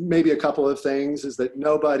it's maybe a couple of things. Is that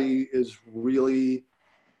nobody is really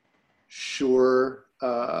sure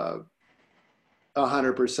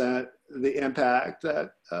 100% the impact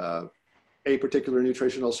that a particular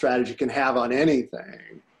nutritional strategy can have on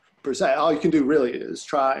anything per se. All you can do really is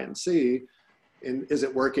try and see. And is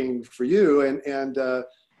it working for you? And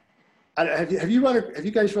have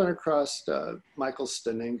you guys run across Michael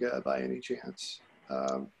Staninga by any chance?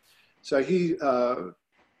 So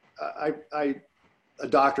a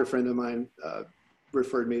doctor friend of mine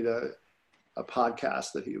referred me to a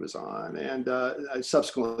podcast that he was on, and I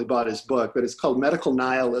subsequently bought his book, but it's called Medical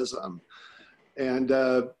Nihilism, and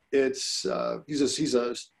he's a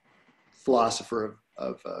philosopher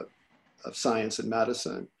of science and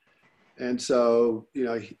medicine. And so,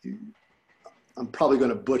 I'm probably going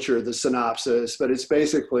to butcher the synopsis, but it's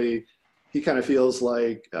basically, he kind of feels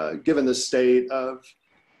like, given the state of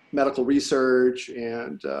medical research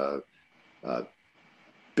and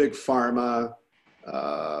big pharma,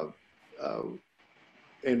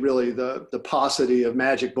 and really the paucity of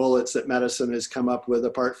magic bullets that medicine has come up with,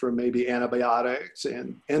 apart from maybe antibiotics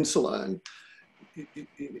and insulin,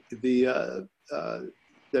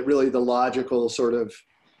 that really the logical sort of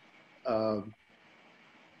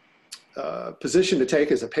position to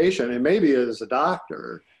take as a patient, and maybe as a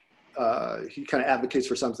doctor, he kind of advocates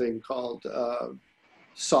for something called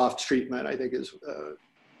soft treatment, I think is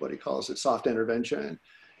what he calls it, soft intervention,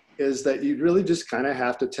 is that you really just kind of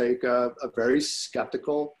have to take a very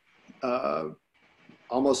skeptical,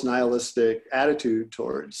 almost nihilistic attitude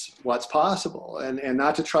towards what's possible, and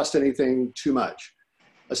not to trust anything too much,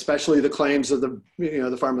 especially the claims of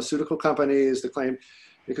the pharmaceutical companies,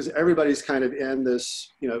 because everybody's kind of in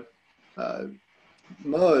this,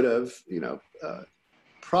 mode of,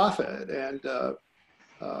 profit. And,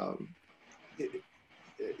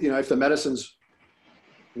 if the medicines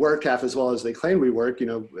work half as well as they claim we work, we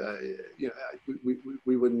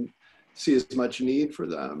wouldn't see as much need for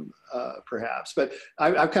them, perhaps. But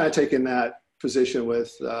I've kind of taken that position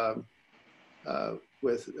with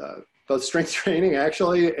both strength training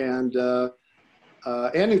actually and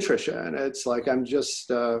nutrition. It's like I'm just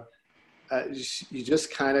you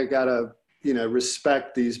just kind of gotta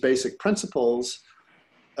respect these basic principles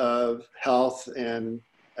of health and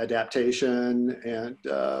adaptation, and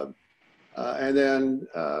then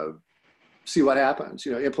see what happens.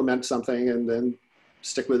 Implement something and then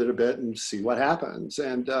stick with it a bit and see what happens.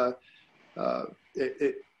 And I'm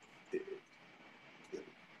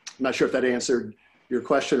not sure if that answered your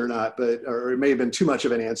question or not, or it may have been too much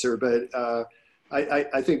of an answer. But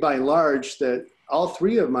I think by and large that all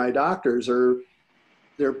three of my doctors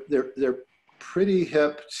they're pretty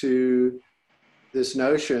hip to this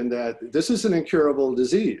notion that this is an incurable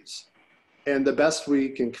disease. And the best we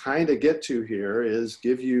can kind of get to here is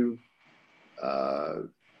give you the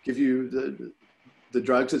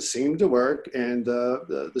drugs that seem to work and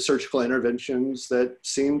the surgical interventions that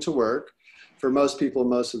seem to work for most people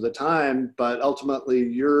most of the time. But ultimately,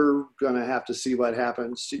 you're going to have to see what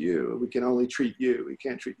happens to you. We can only treat you. We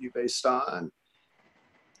can't treat you based on,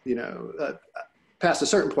 past a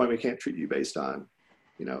certain point, we can't treat you based on,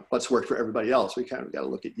 what's worked for everybody else. We kind of got to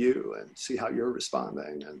look at you and see how you're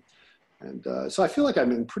responding. And so I feel like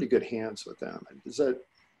I'm in pretty good hands with them. Is that?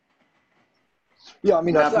 Yeah, I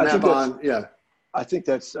mean, I think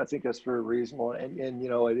that's very reasonable. And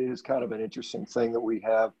it is kind of an interesting thing that we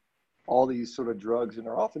have all these sort of drugs, and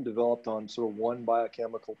they're often developed on sort of one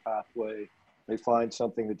biochemical pathway. They find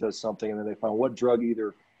something that does something, and then they find what drug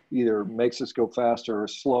either makes us go faster or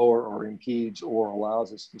slower, or impedes or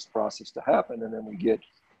allows this process to happen. And then we get,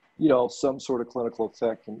 some sort of clinical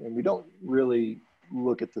effect. And we don't really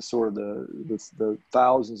look at the sort of the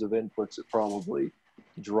thousands of inputs that probably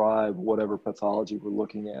drive whatever pathology we're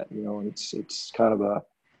looking at, and it's kind of a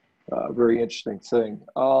very interesting thing.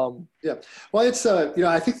 Yeah. Well, it's,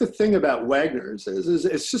 I think the thing about Wegener's is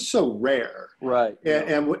it's just so rare. Right.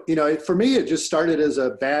 And for me, it just started as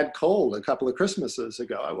a bad cold a couple of Christmases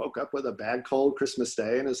ago. I woke up with a bad cold Christmas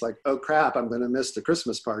Day, and it's like, oh crap, I'm going to miss the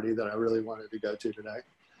Christmas party that I really wanted to go to today.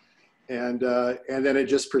 And then it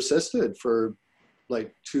just persisted for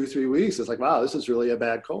like 2-3 weeks. It's like, wow, this is really a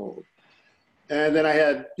bad cold. And then I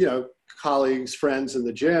had, colleagues, friends in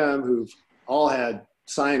the gym who've all had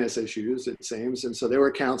sinus issues, it seems. And so they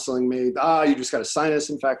were counseling me, you just got a sinus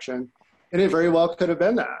infection. And it very well could have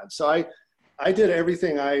been that. So I did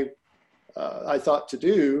everything I thought to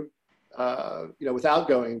do, without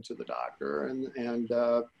going to the doctor. And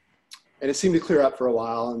it seemed to clear up for a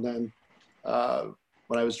while. And then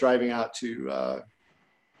when I was driving out to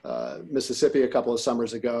Mississippi a couple of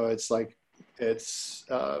summers ago,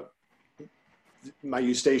 my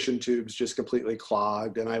eustachian tubes just completely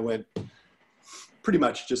clogged, and I went pretty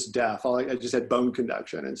much just deaf. I just had bone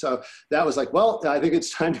conduction. And so that was like, well, I think it's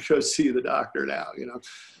time to go see the doctor now,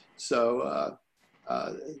 So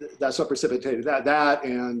that's what precipitated that.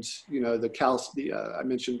 And, I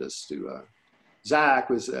mentioned this to Zach,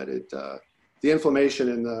 was that the inflammation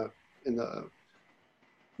in the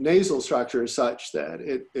nasal structure is such that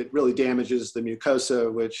it really damages the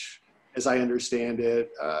mucosa, which, as I understand it,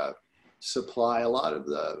 supply a lot of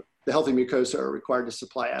the healthy mucosa are required to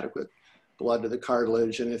supply adequate blood to the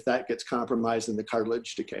cartilage. And if that gets compromised, then the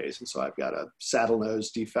cartilage decays. And so I've got a saddle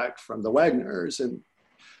nose defect from the Wegener's,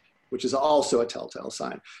 which is also a telltale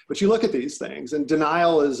sign. But you look at these things, and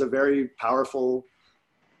denial is a very powerful,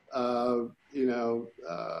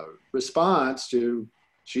 response to,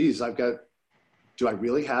 geez, do I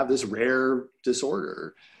really have this rare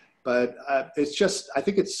disorder? But I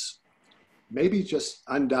think it's maybe just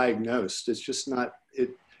undiagnosed. It's just not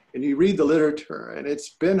it. And you read the literature, and it's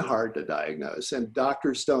been hard to diagnose, and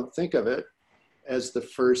doctors don't think of it as the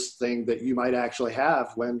first thing that you might actually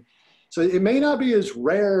have so it may not be as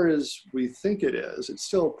rare as we think it is. It's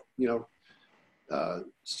still,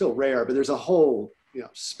 still rare, but there's a whole,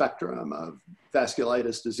 spectrum of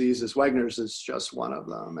vasculitis diseases. Wegener's is just one of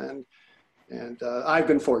them. And I've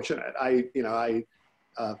been fortunate. It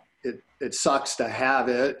sucks to have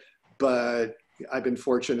it, but I've been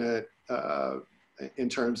fortunate in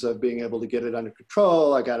terms of being able to get it under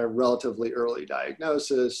control. I got a relatively early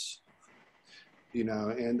diagnosis,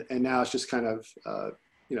 and now it's just kind of,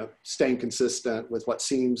 staying consistent with what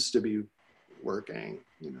seems to be working,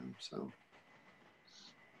 so.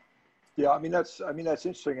 Yeah, that's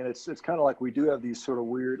interesting. And it's kind of like we do have these sort of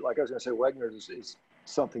weird, like I was going to say, Wegener's is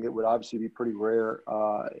something that would obviously be pretty rare.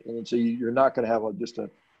 And so you're not going to have just a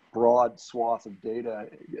broad swath of data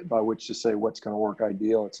by which to say what's going to work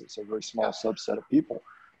ideal. It's a very small subset of people.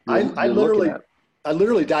 I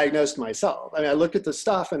literally diagnosed myself. I mean, I looked at the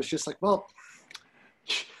stuff and it's just like, well,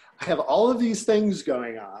 I have all of these things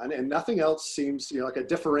going on and nothing else seems, like a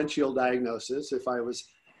differential diagnosis if I was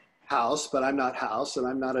House, but I'm not House and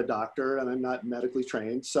I'm not a doctor and I'm not medically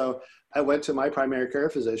trained. So I went to my primary care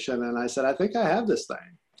physician and I said, I think I have this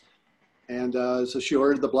thing. And so she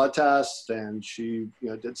ordered the blood test and she,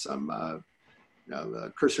 did some,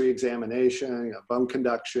 cursory examination, bone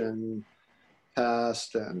conduction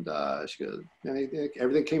test, and she goes,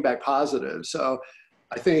 everything came back positive. So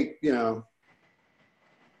I think,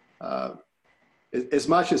 as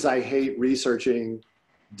much as I hate researching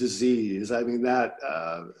disease, I mean that,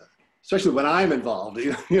 especially when I'm involved,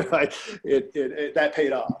 that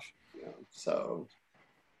paid off. So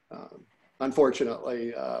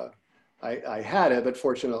unfortunately, I had it, but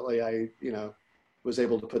fortunately, I was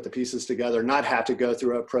able to put the pieces together, not have to go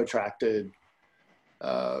through a protracted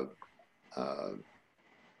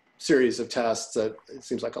series of tests that it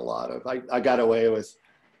seems like a lot of. I got away with,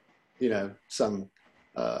 some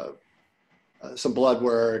blood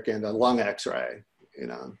work and a lung X-ray,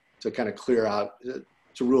 to kind of clear out,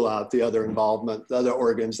 to rule out the other involvement, the other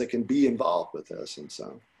organs that can be involved with this. And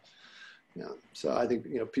so, so I think,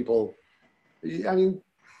 people, I mean,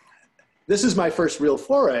 this is my first real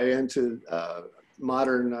foray into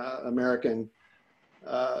modern American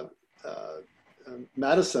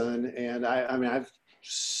medicine. And I mean, I've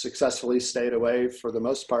successfully stayed away for the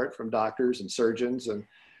most part from doctors and surgeons.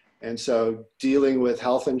 And so dealing with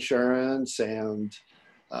health insurance and,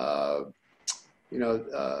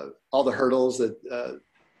 all the hurdles that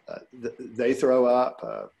they throw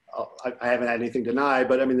up, I haven't had anything denied,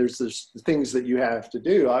 but I mean, there's things that you have to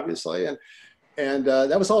do, obviously. And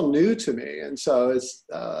that was all new to me. And so it's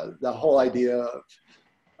the whole idea of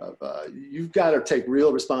you've got to take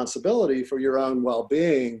real responsibility for your own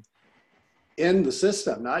well-being in the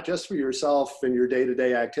system, not just for yourself and your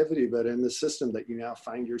day-to-day activity, but in the system that you now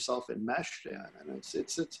find yourself enmeshed in. And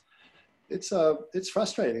it's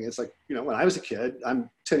frustrating. It's like, when I was a kid, I'm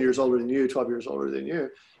 10 years older than you, 12 years older than you.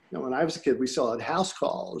 When I was a kid, we still had house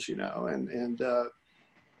calls, and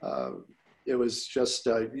it was just,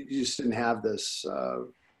 you just didn't have this,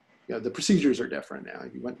 the procedures are different now.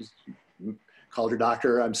 You called your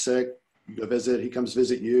doctor, I'm sick, you go visit, he comes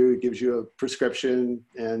visit you, he gives you a prescription,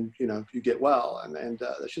 and, you get well. And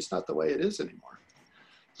that's just not the way it is anymore.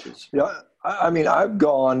 I mean, I've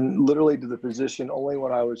gone literally to the physician only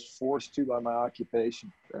when I was forced to by my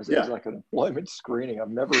occupation as like an employment screening. I've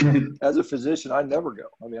never, as a physician, I never go.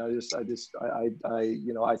 I mean, I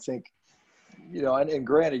think, and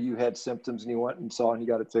granted you had symptoms and you went and saw and you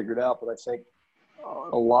got it figured out, but I think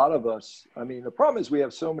a lot of us, I mean, the problem is we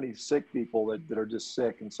have so many sick people that are just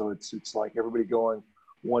sick. And so it's like everybody going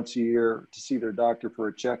once a year to see their doctor for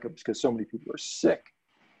a checkup because so many people are sick.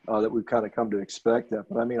 That we've kind of come to expect that.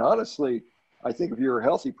 But I mean, honestly, I think if you're a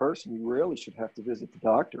healthy person, you really should have to visit the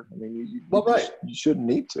doctor. I mean, you shouldn't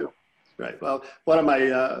need to. Right. Well, one of my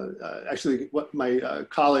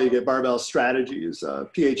colleague at Barbell Strategies,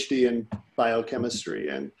 PhD in biochemistry,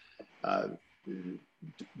 and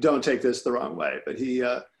don't take this the wrong way, but he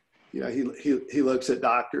looks at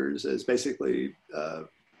doctors as basically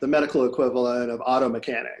the medical equivalent of auto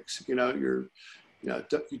mechanics. You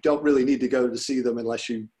don't really need to go to see them unless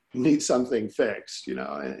you need something fixed, and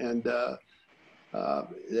that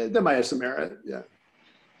might have some merit. Yeah.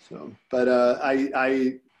 So, but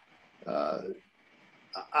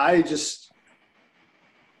I just,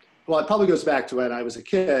 well, it probably goes back to when I was a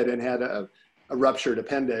kid and had a ruptured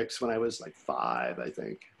appendix when I was like 5, I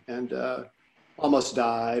think, and almost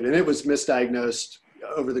died. And it was misdiagnosed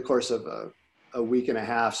over the course of a week and a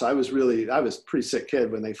half. So I was a pretty sick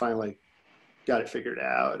kid when they finally got it figured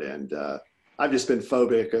out. And I've just been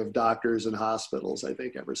phobic of doctors and hospitals, I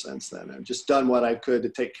think, ever since then. I've just done what I could to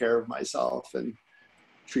take care of myself and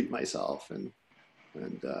treat myself. And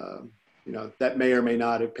that may or may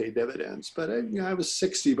not have paid dividends. But I was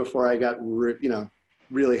 60 before I got,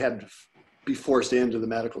 really had to be forced into the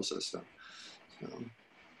medical system.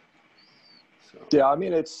 Yeah, I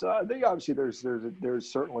mean, it's. I think obviously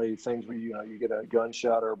there's certainly things where you get a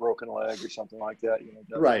gunshot or a broken leg or something like that.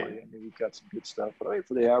 Right. I mean, we've got some good stuff, but I mean,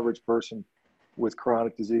 for the average person with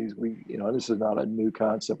chronic disease, and this is not a new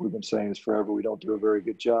concept. We've been saying this forever. We don't do a very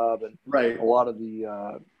good job, and right. A lot of the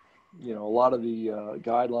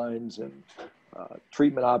guidelines and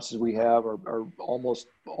treatment options we have are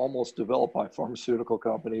almost developed by pharmaceutical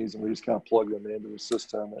companies, and we just kind of plug them into the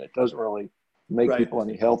system, and it doesn't really make right. people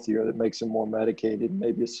any healthier. That makes them more medicated.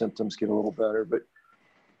 Maybe the symptoms get a little better. But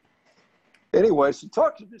anyway, so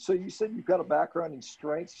you said you've got a background in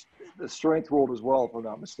the strength world as well, if I'm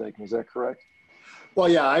not mistaken. Is that correct? Well,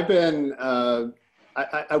 yeah, I've been,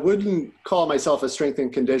 I wouldn't call myself a strength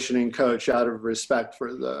and conditioning coach out of respect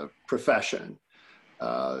for the profession.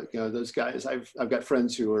 Those guys, I've got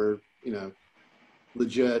friends who are,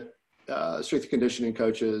 legit strength and conditioning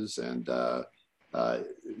coaches, and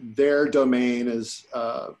their domain is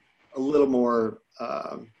a little more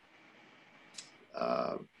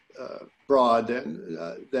broad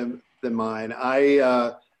than mine.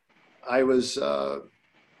 I was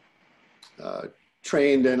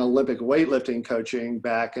trained in Olympic weightlifting coaching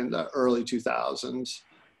back in the early 2000s.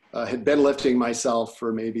 Had been lifting myself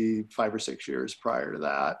for maybe 5 or 6 years prior to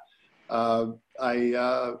that.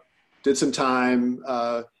 I did some time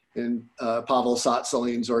in Pavel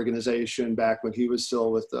Tsatsalin's organization back when he was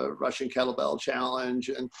still with the Russian Kettlebell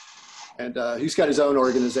Challenge. And he's got his own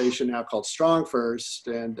organization now called Strong First.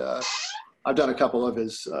 And I've done a couple of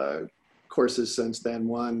his courses since then.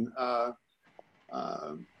 One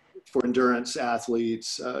for endurance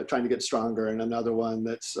athletes trying to get stronger, and another one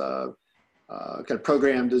that's kind of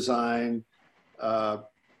program design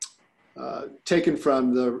taken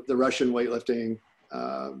from the Russian weightlifting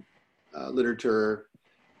literature.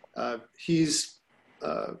 He's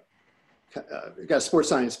got a sports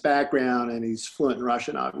science background, and he's fluent in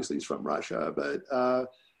Russian. Obviously, he's from Russia, but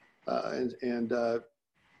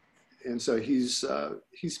and so he's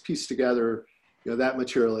pieced together that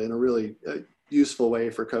material in a really useful way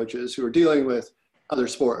for coaches who are dealing with other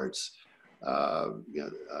sports.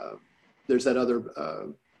 There's that other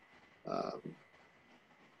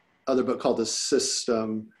book called The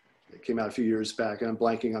System. It came out a few years back, and I'm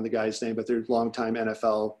blanking on the guy's name, but they're longtime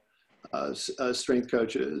NFL strength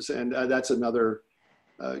coaches. And that's another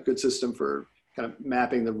good system for kind of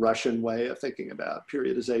mapping the Russian way of thinking about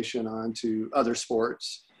periodization onto other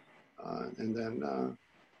sports.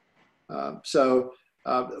 So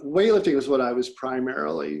weightlifting was what I was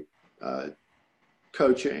primarily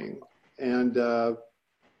coaching, and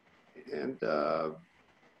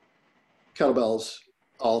kettlebells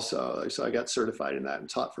also. So I got certified in that and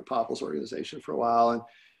taught for Pavel's organization for a while.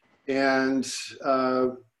 And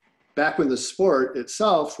back when the sport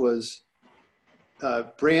itself was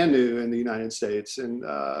brand new in the United States, and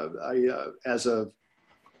as a,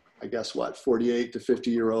 I guess 48 to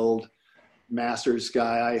 50-year-old masters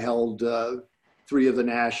guy, I held 3 of the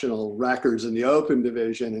national records in the open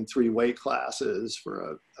division in 3 weight classes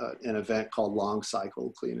for an event called Long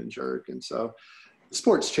Cycle Clean and Jerk. And so the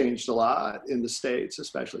sport's changed a lot in the States,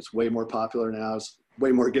 especially. It's way more popular now. It's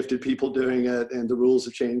way more gifted people doing it, and the rules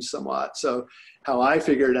have changed somewhat. So how I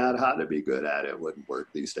figured out how to be good at it wouldn't work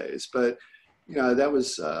these days. But that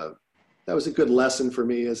was a good lesson for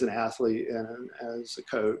me as an athlete and as a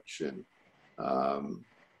coach, and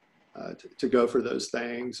to go for those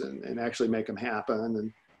things and actually make them happen,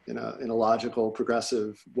 and in a logical,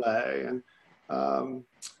 progressive way.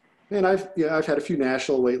 And I've had a few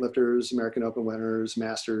national weightlifters, American Open winners,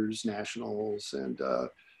 Masters, Nationals, and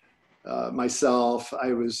myself.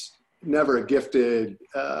 I was never a gifted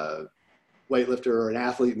weightlifter or an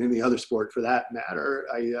athlete in any other sport, for that matter.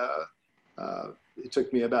 It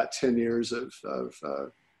took me about 10 years of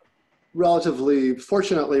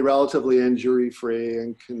fortunately relatively injury-free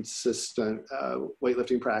and consistent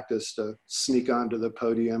weightlifting practice to sneak onto the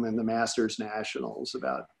podium in the Masters Nationals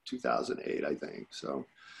about 2008, I think. So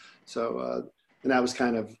and that was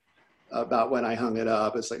kind of about when I hung it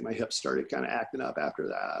up. It's like my hips started kind of acting up after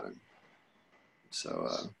that, and so.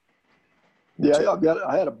 Yeah,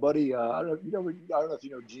 I had a buddy. I don't know if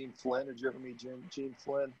you know Gene Flynn. Did you ever meet Gene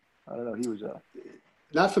Flynn? I don't know. He was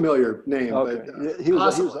not familiar name, okay. But he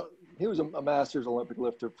was a Masters Olympic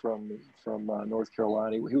lifter from North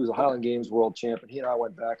Carolina. He was a Highland Games world champion. He and I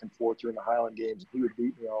went back and forth during the Highland Games. He would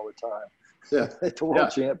beat me all the time. Yeah, at the World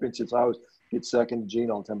Championships, I was get second to Gene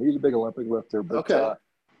all the time. He was a big Olympic lifter. But, okay.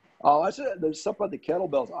 I said there's something about the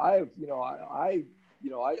kettlebells.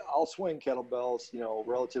 I'll swing kettlebells,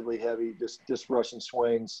 relatively heavy, just Russian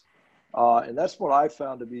swings. And that's what I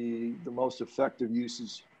found to be the most effective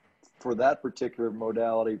uses for that particular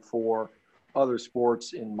modality for other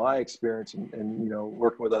sports in my experience, and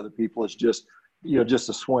working with other people is just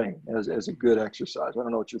a swing as a good exercise. I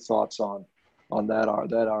don't know what your thoughts on that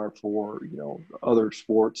are for, other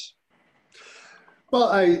sports. Well,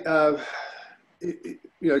 I, kind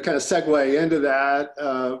of segue into that,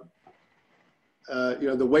 the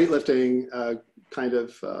weightlifting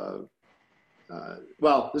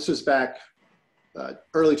this was back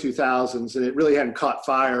early 2000s, and it really hadn't caught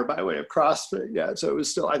fire by way of CrossFit yet. So it was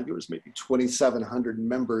still, I think it was maybe 2,700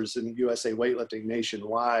 members in USA weightlifting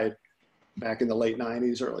nationwide back in the late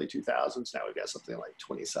 90s, early 2000s. Now we've got something like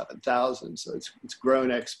 27,000. So it's grown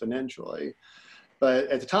exponentially. But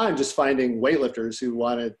at the time, just finding weightlifters who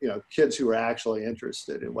wanted, kids who were actually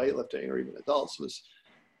interested in weightlifting, or even adults, was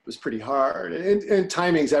pretty hard. And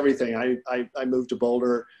timing's everything. I moved to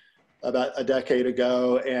Boulder about a decade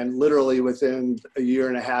ago, and literally within a year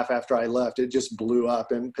and a half after I left, it just blew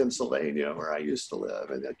up in Pennsylvania, where I used to live,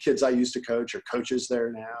 and the kids I used to coach are coaches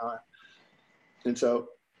there now. And so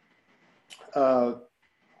the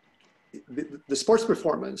sports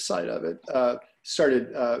performance side of it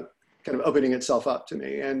started kind of opening itself up to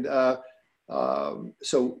me. And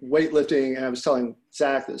so weightlifting, and I was telling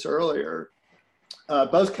Zach this earlier,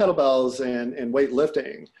 both kettlebells and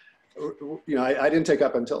weightlifting, I didn't take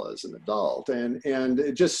up until as an adult, and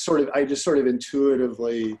I just sort of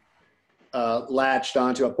intuitively latched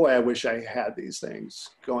onto it. Boy, I wish I had these things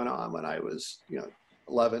going on when I was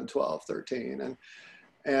 11, 12, 13,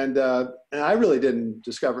 and I really didn't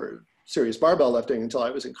discover serious barbell lifting until I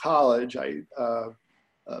was in college. A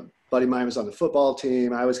buddy of mine was on the football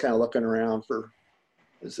team. I was kind of looking around I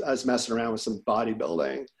was messing around with some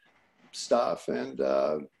bodybuilding stuff, and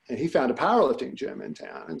he found a powerlifting gym in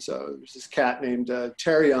town. And so there's this cat named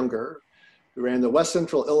Terry Unger, who ran the West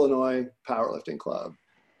Central Illinois Powerlifting Club.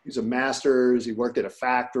 He's a master's. He worked at a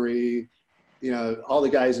factory. All the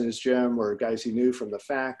guys in his gym were guys he knew from the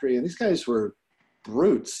factory, and these guys were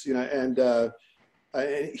brutes. And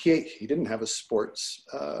he didn't have a sports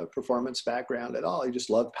performance background at all. He just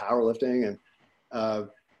loved powerlifting, and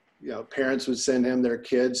parents would send him their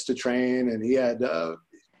kids to train, and he had.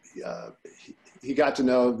 He got to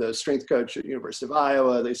know the strength coach at University of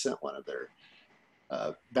Iowa. They sent one of their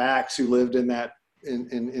backs who lived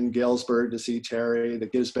in Galesburg to see Terry, to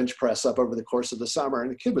get his bench press up over the course of the summer. And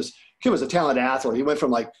the kid was a talented athlete. He went from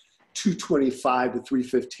like 225 to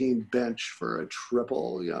 315 bench for a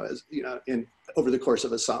triple, over the course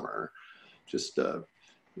of a summer. Just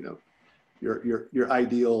your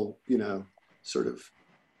ideal, sort of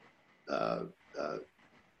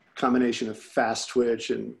combination of fast twitch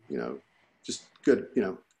and just good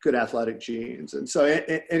athletic genes. And so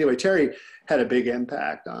anyway, Terry had a big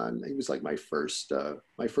impact he was like my first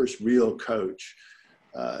real coach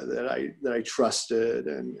that I trusted,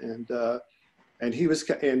 and he was,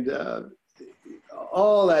 and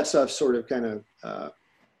all that stuff sort of kind of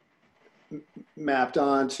mapped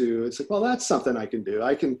onto, it's like, well, that's something I can do.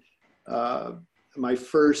 I can, my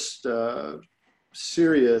first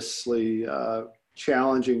seriously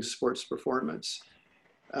challenging sports performance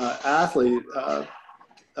athlete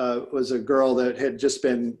was a girl that had just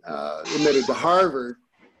been admitted to Harvard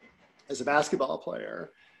as a basketball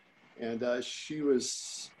player. And she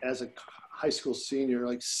was, as a high school senior,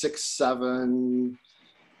 like 6'7",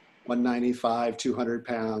 195, 200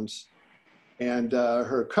 pounds. And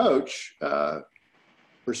her coach, her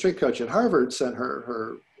strength coach at Harvard, sent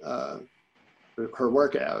her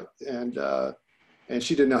workout, and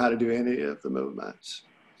she didn't know how to do any of the movements.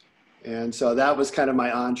 And so that was kind of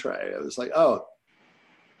my entree. It was like, oh,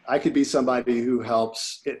 I could be somebody who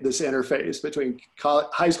helps this interface between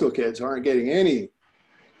high school kids who aren't getting any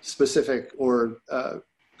specific or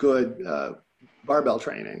good barbell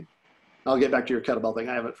training. I'll get back to your kettlebell thing.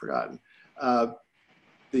 I haven't forgotten. How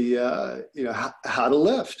to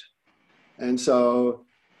lift. And so,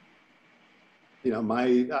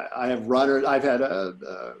 I have runners. I've had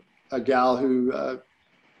a gal who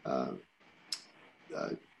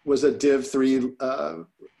was a Div 3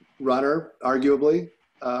 runner, arguably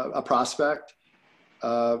a prospect.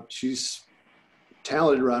 She's a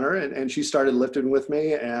talented runner, and she started lifting with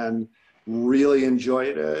me and really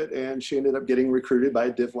enjoyed it. And she ended up getting recruited by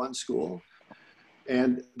a Div 1 school.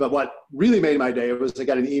 But what really made my day was I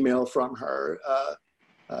got an email from her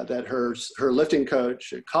that her lifting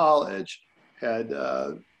coach at college had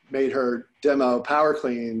made her demo power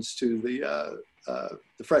cleans to the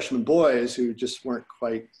freshman boys who just weren't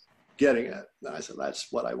quite getting it. And I said,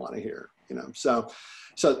 that's what I want to hear, So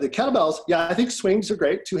the kettlebells, yeah, I think swings are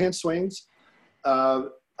great, two-hand swings. I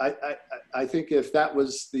think if that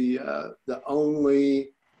was the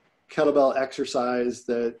only kettlebell exercise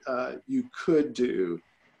that you could do,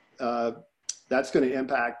 that's going to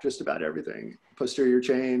impact just about everything. Posterior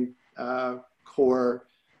chain, core.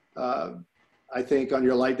 I think on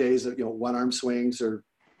your light days, one arm swings are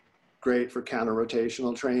great for counter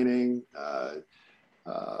rotational training.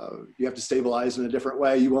 You have to stabilize in a different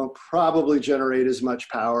way. You won't probably generate as much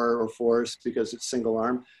power or force because it's single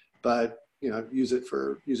arm, but use it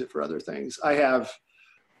for other things. I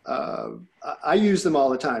use them all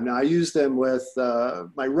the time. Now I use them with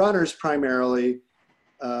my runners primarily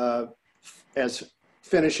as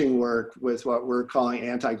finishing work with what we're calling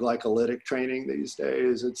anti-glycolytic training these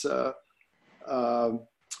days. It's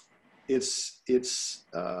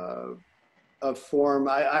form.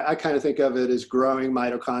 I kind of think of it as growing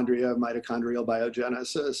mitochondria, mitochondrial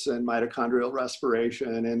biogenesis, and mitochondrial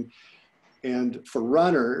respiration. And for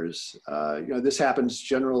runners, this happens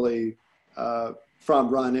generally from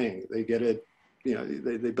running. They get it,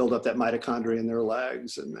 they build up that mitochondria in their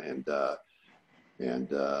legs, and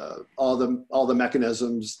all the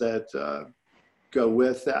mechanisms that go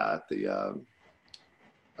with that.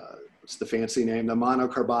 What's the fancy name? The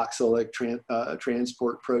monocarboxylic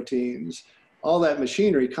transport proteins. All that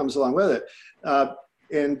machinery comes along with it,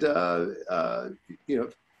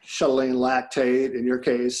 shuttling lactate. In your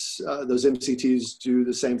case, those MCTs do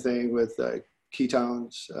the same thing with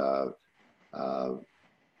ketones,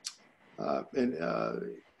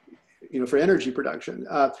 for energy production.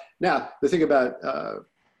 Now, the thing about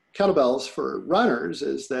kettlebells for runners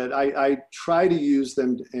is that I try to use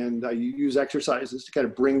them, and I use exercises to kind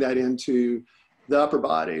of bring that into the upper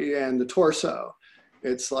body and the torso.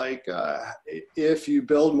 It's like if you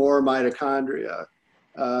build more mitochondria,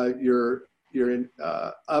 you're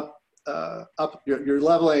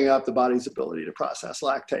leveling up the body's ability to process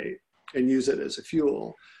lactate and use it as a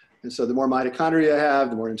fuel. And so the more mitochondria you have,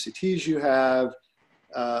 the more MCTs you have,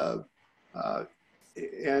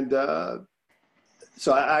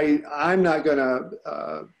 so I'm not going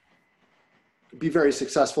to be very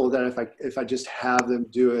successful with that if I just have them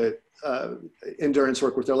do it, endurance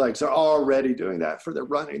work with their legs. They're already doing that for their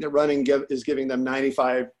running. Their running is giving them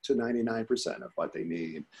 95 to 99% of what they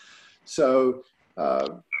need. So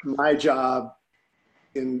my job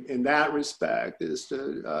in that respect is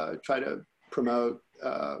to try to promote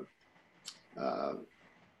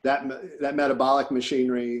that metabolic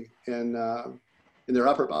machinery in their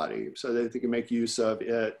upper body, so that they can make use of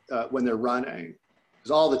it when they're running, because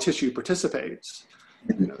all the tissue participates.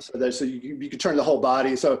 So you can turn the whole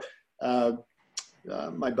body. So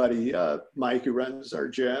my buddy Mike, who runs our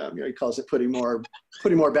gym, he calls it putting more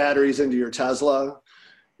batteries into your Tesla.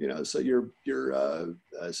 So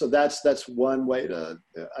so that's one way to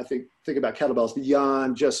I think about kettlebells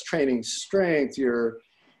beyond just training strength.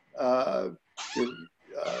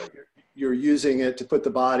 You're using it to put the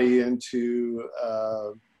body into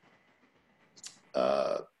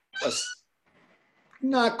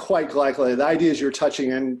not quite glycolysis. The idea is you're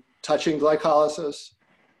touching glycolysis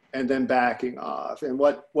and then backing off. And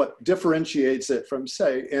what differentiates it from,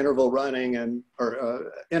 say, interval running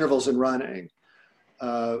or intervals in running,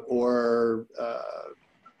 or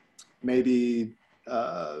maybe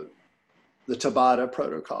the Tabata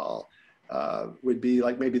protocol would be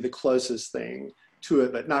like maybe the closest thing to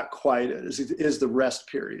it, but not quite, is the rest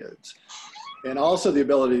periods. And also the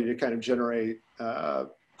ability to kind of generate,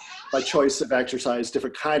 by choice of exercise,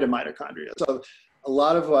 different kind of mitochondria. So a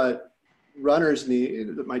lot of what runners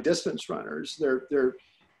need, my distance runners, the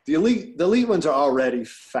elite ones are already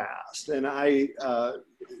fast. And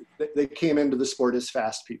they came into the sport as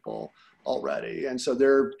fast people already. And so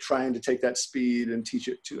they're trying to take that speed and teach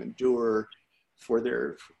it to endure for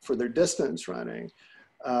their distance running.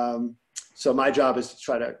 So my job is to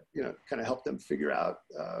try to, kind of help them figure out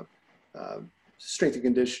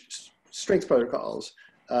strength protocols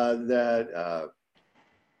that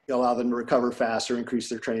allow them to recover faster, increase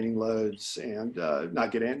their training loads, and not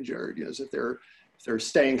get injured. If they're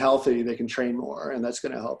staying healthy, they can train more, and that's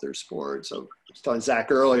going to help their sport. So I was telling Zach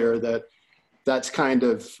earlier that's kind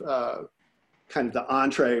of the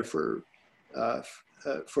entree for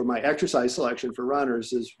my exercise selection for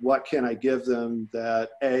runners is what can I give them that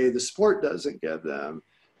A, the sport doesn't give them,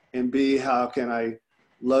 and B, how can I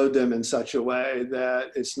load them in such a way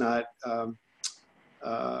that it's not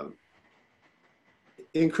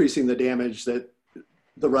increasing the damage that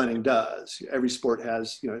the running does. Every sport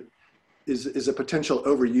has, is a potential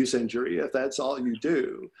overuse injury if that's all you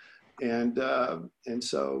do. And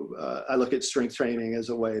so I look at strength training as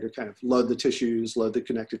a way to kind of load the tissues, load the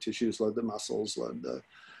connective tissues, load the muscles, load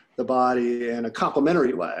the body in a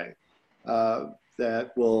complementary way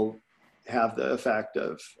that will have the effect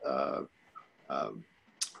of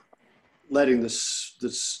letting the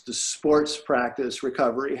sports practice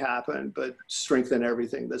recovery happen, but strengthen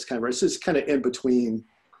everything that's it's just kind of in between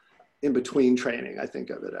training, I think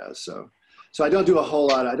of it as. So I don't do a whole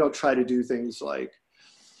lot. I don't try to do things like,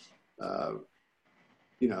 that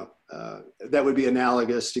would be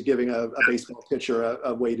analogous to giving a baseball pitcher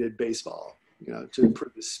a weighted baseball, to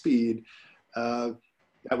improve the speed. That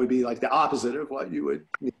would be like the opposite of what you would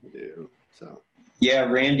need to do. So. Yeah,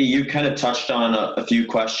 Randy, you kind of touched on a few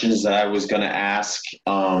questions that I was going to ask.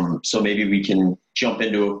 So maybe we can jump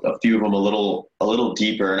into a few of them a little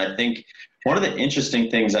deeper. And I think one of the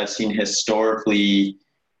interesting things I've seen historically,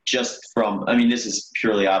 just from, this is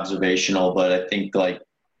purely observational, but I think like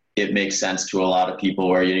it makes sense to a lot of people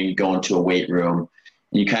where you go into a weight room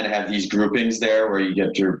and you kind of have these groupings there where you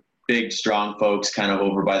get your big, strong folks kind of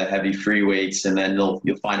over by the heavy free weights. And then you'll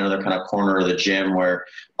find another kind of corner of the gym where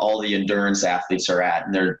all the endurance athletes are at,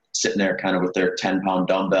 and they're sitting there kind of with their 10-pound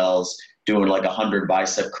dumbbells doing like 100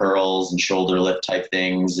 bicep curls and shoulder lift type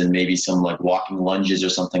things, and maybe some like walking lunges or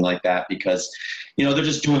something like that, because, they're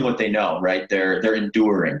just doing what they know, right? They're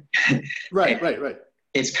enduring. Right.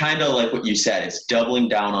 It's kind of like what you said. It's doubling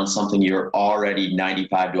down on something you're already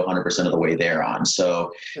 95 to 100% of the way there on.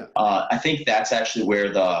 So I think that's actually where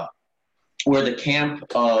the camp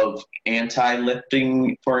of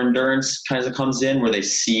anti-lifting for endurance kind of comes in, where they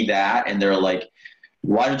see that and they're like,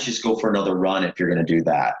 why don't you just go for another run if you're going to do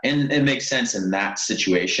that? And it makes sense in that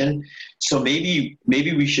situation. So maybe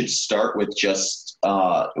we should start with just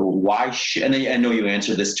and I know you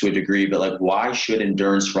answered this to a degree, but like, why should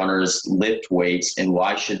endurance runners lift weights, and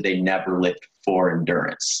why should they never lift for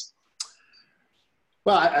endurance?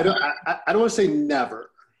 Well, I don't want to say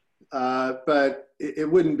never, but it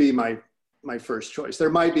wouldn't be my first choice.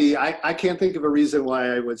 There might be, I can't think of a reason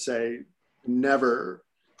why I would say never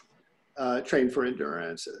train for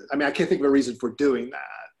endurance. I mean, I can't think of a reason for doing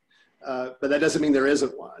that, but that doesn't mean there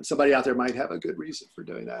isn't one. Somebody out there might have a good reason for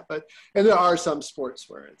doing that. And there are some sports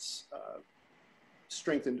where it's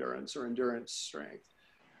strength endurance or endurance strength.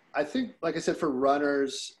 I think, like I said, for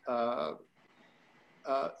runners, well,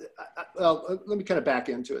 let me kind of back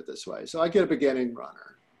into it this way. So I get a beginning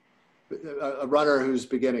runner, a runner who's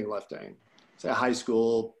beginning lifting, say a high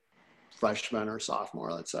school freshman or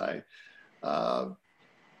sophomore, let's say.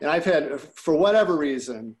 And I've had, for whatever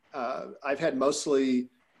reason, I've had mostly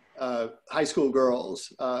high school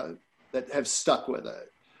girls that have stuck with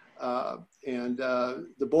it. And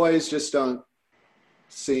the boys just don't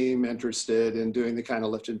seem interested in doing the kind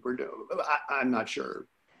of lifting we're doing. I'm not sure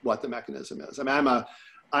what the mechanism is. I mean,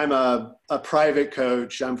 I'm a private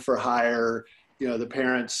coach. I'm for hire. The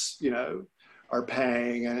parents, are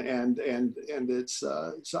paying, and it's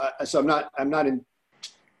so I'm not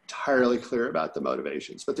entirely clear about the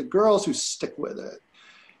motivations. But the girls who stick with it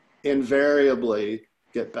invariably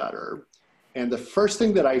get better. And the first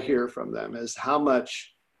thing that I hear from them is how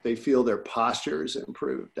much they feel their postures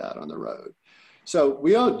improved out on the road. So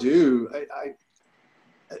we all do. I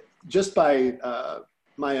just by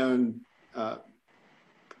my own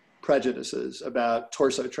prejudices about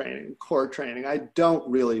torso training, core training, I don't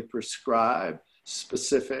really prescribe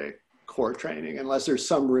specific core training unless there's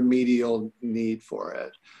some remedial need for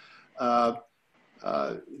it.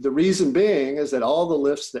 The reason being is that all the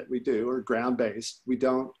lifts that we do are ground-based. We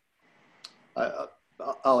don't,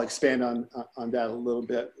 I'll expand on that a little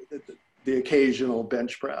bit, the occasional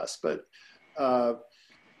bench press, but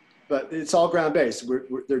it's all ground-based.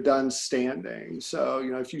 They're done standing. So,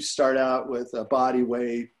 if you start out with a body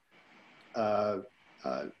weight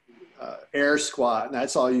air squat, and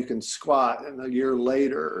that's all you can squat, and a year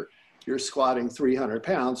later you're squatting 300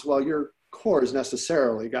 pounds, well, your core has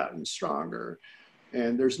necessarily gotten stronger,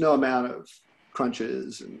 and there's no amount of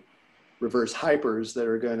crunches and reverse hypers that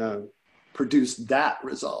are going to produce that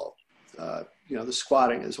result. The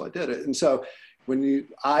squatting is what did it. And so when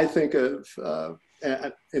I think of,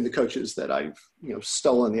 and the coaches that I've,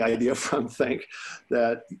 stolen the idea from think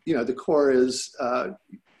that, the core is,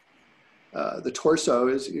 the torso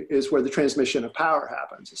is where the transmission of power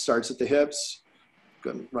happens. It starts at the hips,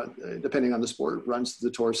 depending on the sport, runs to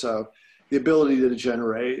the torso. The ability to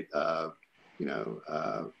generate, a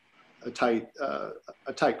tight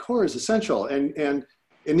core is essential, and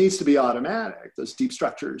it needs to be automatic. Those deep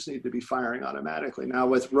structures need to be firing automatically. Now,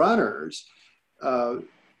 with runners, one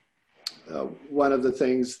of the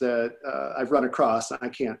things that I've run across, I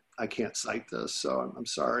can't cite this, so I'm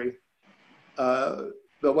sorry. But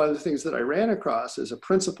one of the things that I ran across is a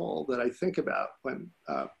principle that I think about when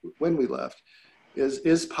we lift is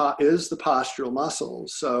the postural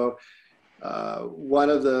muscles. So one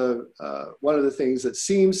of the things that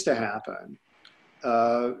seems to happen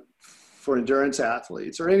for endurance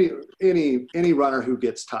athletes or any runner who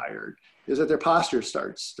gets tired is that their posture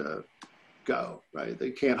starts to go, right?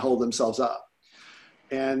 They can't hold themselves up,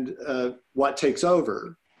 and what takes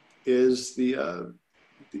over is the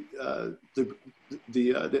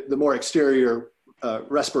more exterior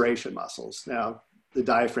respiration muscles. Now, the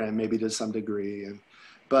diaphragm maybe to some degree,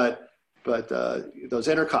 but those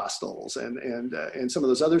intercostals and some of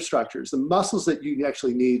those other structures, the muscles that you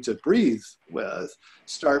actually need to breathe with,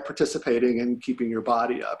 start participating in keeping your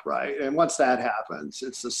body upright. And once that happens,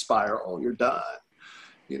 it's a spiral. You're done.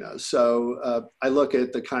 So I look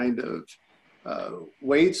at the kind of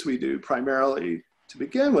weights we do primarily to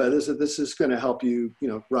begin with, is that this is going to help you,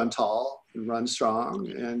 run tall and run strong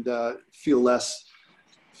and feel less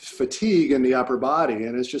fatigue in the upper body.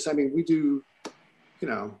 And it's just, I mean, we do, you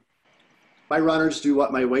know, my runners do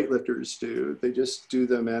what my weightlifters do. They just do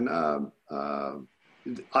them in,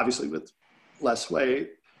 obviously with less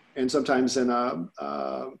weight, and sometimes in a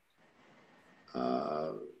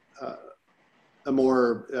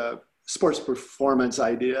more sports performance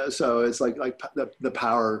idea. So it's like the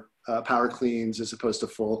power cleans as opposed to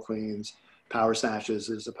full cleans, power snatches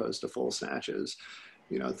as opposed to full snatches.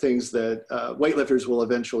 You know, things that weightlifters will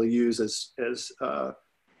eventually use as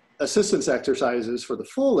assistance exercises for the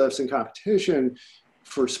full lifts in competition.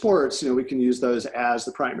 For sports, you know, we can use those as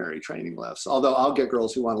the primary training lifts. Although I'll get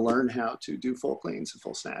girls who want to learn how to do full cleans and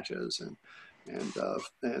full snatches, and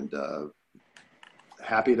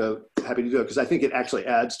happy to do it, because I think it actually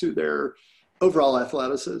adds to their overall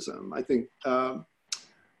athleticism. I think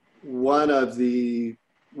one of the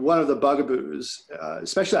bugaboos,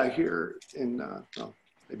 especially out here in well,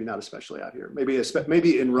 maybe not especially out here,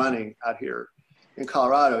 maybe in running out here in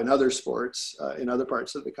Colorado and other sports in other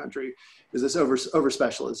parts of the country, is this over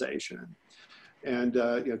specialization. And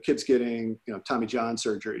you know, kids getting, you know, Tommy John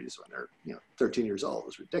surgeries when they're, you know, 13 years old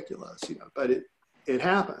is ridiculous, you know, but it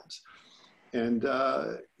happens. And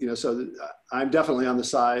you know, so I'm definitely on the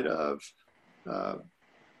side of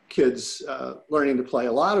kids learning to play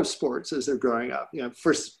a lot of sports as they're growing up. You know,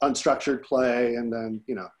 first unstructured play, and then,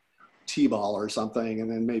 you know, t-ball or something,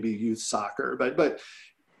 and then maybe youth soccer, but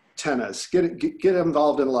tennis, get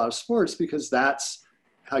involved in a lot of sports, because that's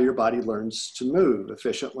how your body learns to move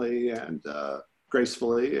efficiently and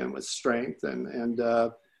gracefully and with strength. And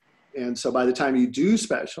so by the time you do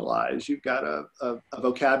specialize, you've got a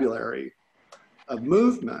vocabulary of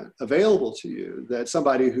movement available to you that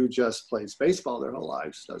somebody who just plays baseball their whole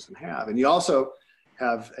lives doesn't have. And you also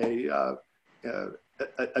have a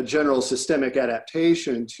general systemic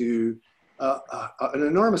adaptation to an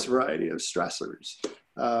enormous variety of stressors.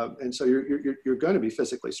 And so you're going to be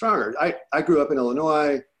physically stronger. I grew up in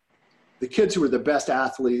Illinois. The kids who were the best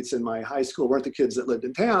athletes in my high school weren't the kids that lived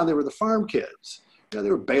in town. They were the farm kids. You know,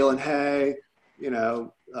 they were baling hay, you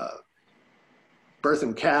know,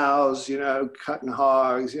 birthing cows, you know, cutting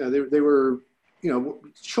hogs. You know, they were, you know,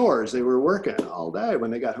 chores. They were working all day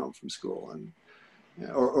when they got home from school, and, you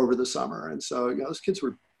know, or over the summer. And so, you know, those kids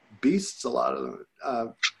were beasts, a lot of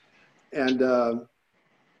them.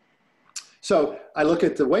 So I look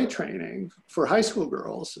at the weight training for high school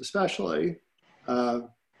girls, especially,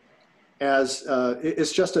 as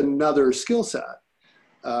it's just another skill set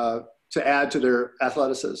to add to their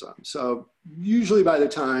athleticism. So usually by the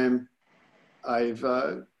time I've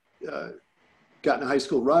gotten a high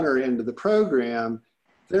school runner into the program,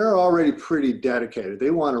 they're already pretty dedicated.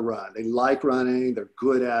 They want to run. They like running. They're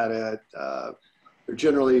good at it. They're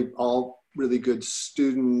generally all really good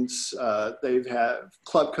students. They have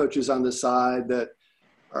club coaches on the side that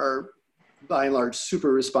are by and large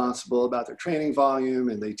super responsible about their training volume,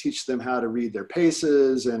 and they teach them how to read their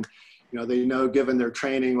paces, and, you know, they know, given their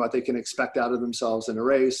training, what they can expect out of themselves in a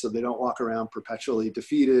race, so they don't walk around perpetually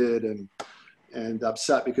defeated and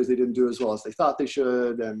upset because they didn't do as well as they thought they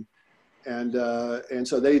should. And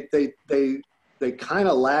so they kind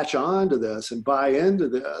of latch on to this and buy into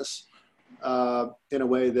this in a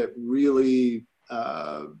way that really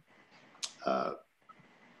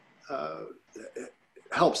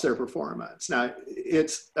helps their performance. Now,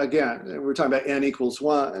 it's, again, we're talking about N equals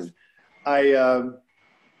 1.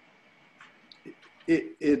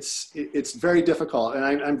 It's very difficult, and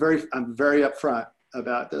I'm very upfront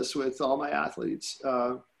about this with all my athletes,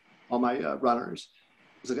 all my runners.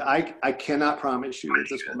 It's like, I cannot promise you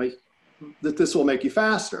that this will make you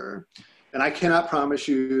faster. And I cannot promise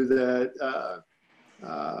you that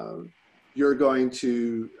you're going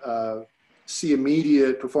to see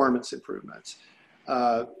immediate performance improvements.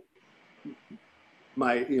 Our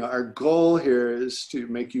goal here is to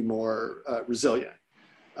make you more resilient.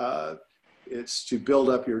 It's to build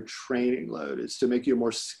up your training load. It's to make you a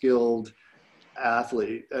more skilled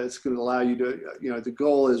athlete. It's going to allow you to, the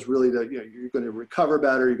goal is really that, you're going to recover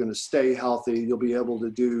better. You're going to stay healthy. You'll be able to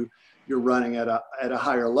do your running at a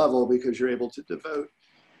higher level because you're able to devote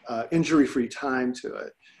injury-free time to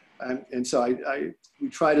it. And so we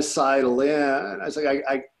try to sidle in. I was like,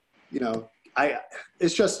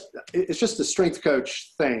 it's just a strength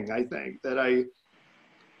coach thing, I think, that I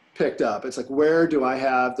picked up. It's like, where do I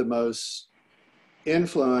have the most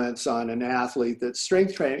influence on an athlete that's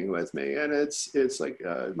strength training with me? And it's like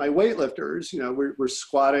my weightlifters, we're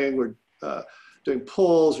squatting, we're doing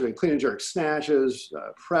pulls, we're doing clean and jerk snatches,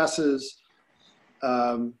 presses.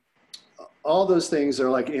 All those things are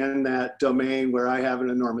like in that domain where I have an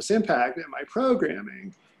enormous impact in my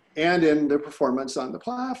programming. and in their performance on the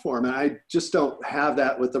platform. And I just don't have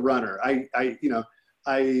that with the runner. I'm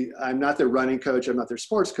not their running coach. I'm not their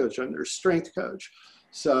sports coach. I'm their strength coach.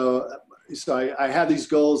 So I have these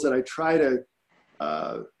goals that I try to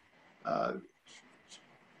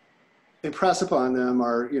impress upon them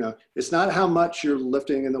are, it's not how much you're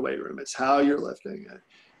lifting in the weight room. It's how you're lifting it.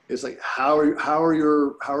 It's like, how are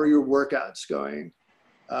your workouts going?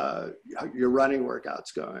 Your running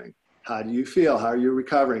workouts going? How do you feel? How are you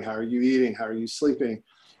recovering? How are you eating? How are you sleeping?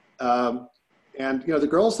 And the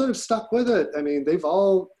girls that have stuck with it, I mean, they've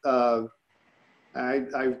all. I've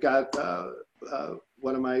got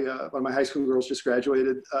one of my high school girls just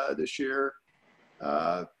graduated this year,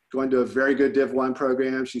 going to a very good Div 1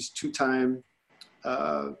 program. She's two-time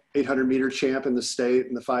 800-meter champ in the state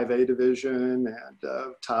in the 5A division, and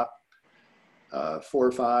top 4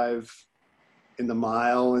 or 5 in the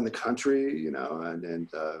mile in the country, and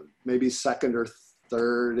maybe second or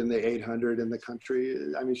third in the 800 in the country.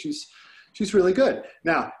 I mean, she's really good.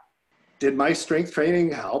 Now, did my strength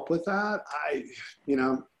training help with that?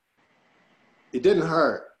 It didn't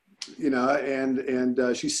hurt,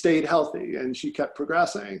 and she stayed healthy and she kept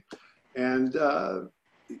progressing, and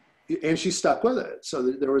she stuck with it. So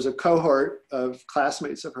there was a cohort of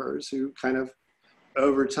classmates of hers who kind of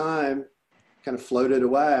over time kind of floated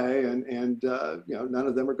away, and none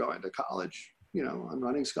of them are going to college, on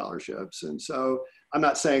running scholarships. And so I'm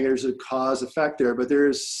not saying there's a cause effect there, but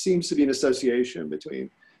there seems to be an association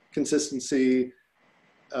between consistency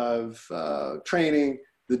of training,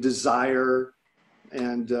 the desire,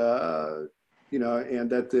 and and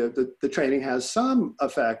that the training has some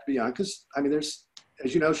effect beyond. Because I mean, there's,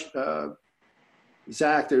 as you know,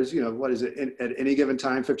 Zach, there's, what is it, at any given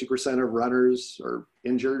time, 50% of runners are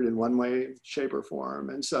injured in one way, shape, or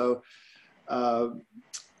form. And so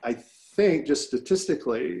I think just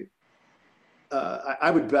statistically,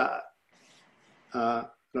 I would bet, I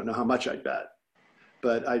don't know how much I'd bet,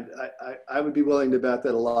 but I would be willing to bet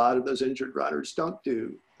that a lot of those injured runners don't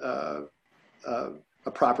do a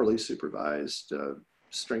properly supervised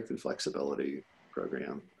strength and flexibility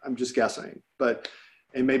program. I'm just guessing,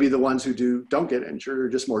 and maybe the ones who don't get injured are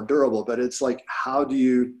just more durable, but it's like, I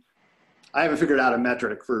haven't figured out a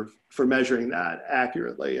metric for measuring that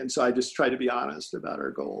accurately. And so I just try to be honest about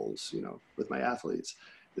our goals, with my athletes.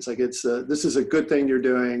 It's like, this is a good thing you're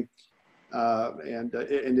doing. And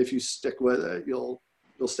if you stick with it, you'll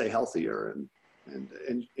stay healthier. And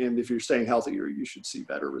if you're staying healthier, you should see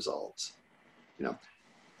better results,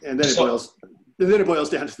 and then it boils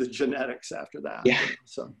down to the genetics after that. Yeah.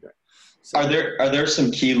 So are there some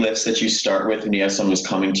key lifts that you start with when you have someone who's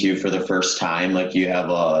coming to you for the first time? Like you have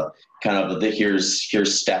a kind of here's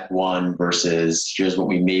step one versus here's what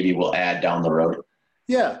we maybe will add down the road.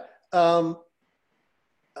 Yeah. I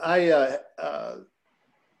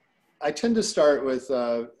tend to start with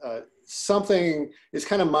something is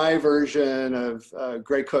kind of my version of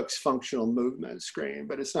Gray Cook's functional movement screen,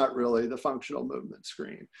 but it's not really the functional movement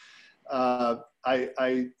screen.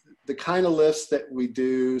 The kind of lifts that we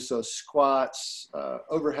do, so squats,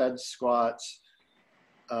 overhead squats,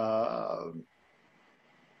 power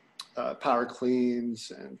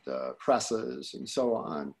cleans, and presses, and so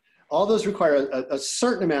on. All those require a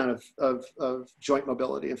certain amount of joint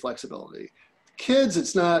mobility and flexibility. Kids,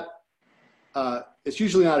 it's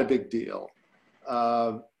usually not a big deal.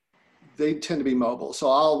 They tend to be mobile, so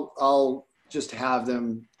I'll just have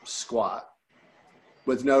them squat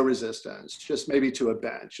with no resistance, just maybe to a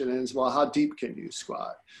bench. And then, well, how deep can you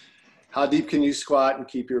squat? How deep can you squat and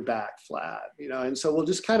keep your back flat? And so we'll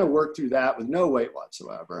just kind of work through that with no weight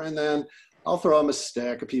whatsoever. And then I'll throw them a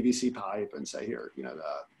stick, a PVC pipe, and say, here,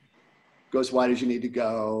 go as wide as you need to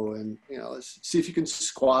go. And, let's see if you can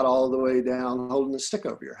squat all the way down, holding the stick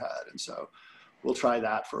over your head. And so we'll try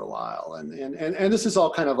that for a while. And this is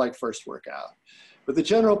all kind of like first workout. But the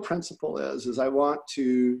general principle is I want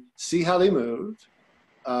to see how they move.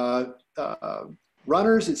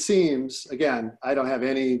 Runners, it seems, again, I don't have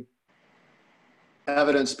any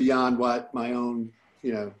evidence beyond what my own,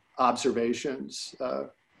 observations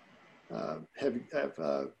have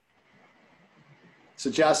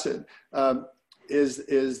suggested,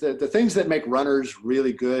 is that the things that make runners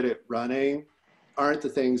really good at running aren't the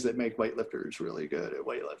things that make weightlifters really good at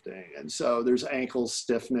weightlifting. And so there's ankle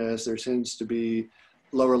stiffness, there tends to be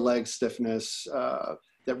lower leg stiffness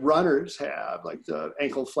that runners have, like the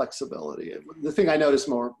ankle flexibility. And the thing I notice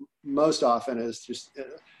most often is just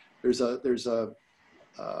there's a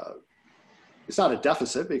it's not a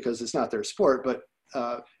deficit because it's not their sport, but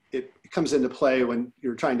it comes into play when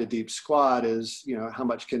you're trying to deep squat is, how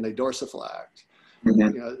much can they dorsiflect?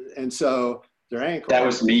 Mm-hmm. And so their ankle. That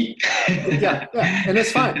was me. Yeah, and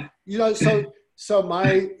it's fine. So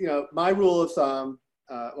my rule of thumb,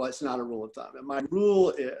 well, it's not a rule of thumb. And my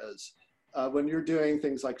rule is when you're doing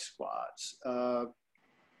things like squats,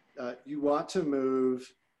 you want to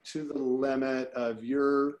move to the limit of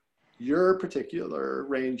your particular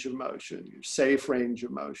range of motion, your safe range of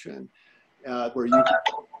motion, where you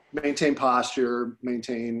can maintain posture,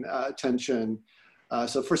 maintain tension.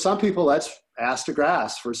 So for some people, that's ass to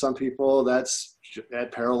grass. For some people, that's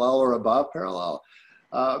at parallel or above parallel.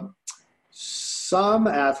 Some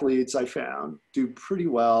athletes I found do pretty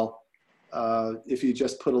well if you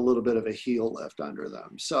just put a little bit of a heel lift under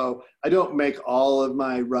them. So I don't make all of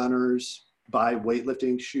my runners buy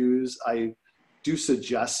weightlifting shoes. I do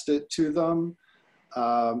suggest it to them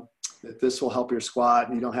that this will help your squat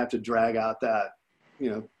and you don't have to drag out that,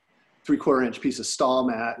 3/4 inch piece of stall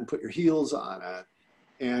mat and put your heels on it.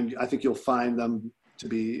 And I think you'll find them to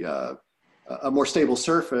be a more stable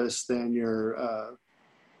surface than your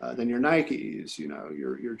Nikes,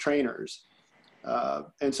 your trainers.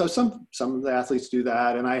 And so some of the athletes do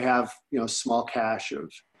that. And I have, small cache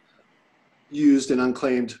of used and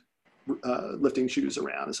unclaimed lifting shoes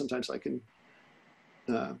around. And sometimes I can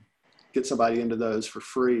get somebody into those for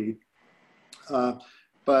free.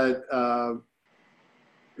 But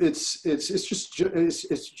it's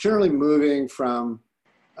generally moving from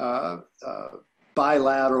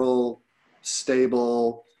bilateral,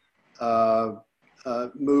 stable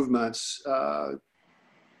movements.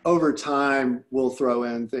 Over time, we'll throw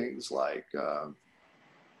in things like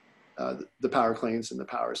the power cleans and the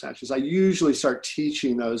power snatches. I usually start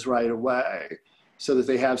teaching those right away so that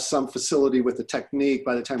they have some facility with the technique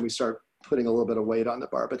by the time we start putting a little bit of weight on the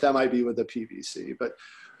bar, but that might be with the PVC. But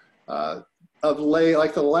of late,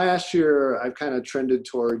 like the last year, I've kind of trended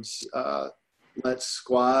towards let's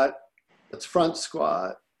squat, let's front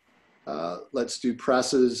squat, let's do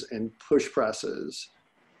presses and push presses,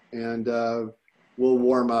 and we'll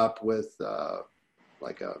warm up with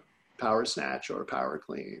like a power snatch or a power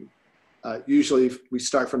clean. Usually we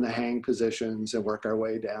start from the hang positions and work our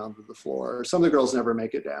way down to the floor. Some of the girls never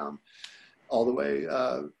make it down all the way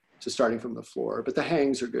to starting from the floor, but the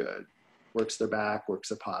hangs are good. Works their back, works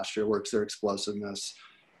their posture, works their explosiveness.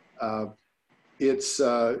 And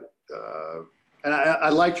I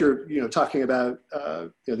like your, talking about,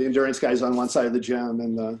 the endurance guys on one side of the gym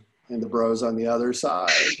and the bros on the other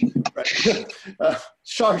side. Right?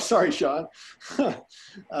 Sorry, Sean.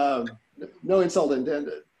 No insult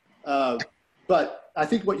intended. But I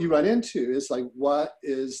think what you run into is like, what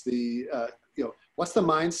is the, what's the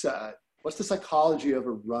mindset? What's the psychology of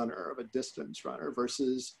a runner, of a distance runner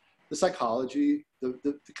versus the psychology,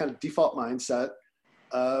 the kind of default mindset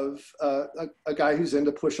of a guy who's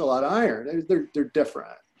into push a lot of iron? They're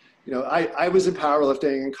different. I was in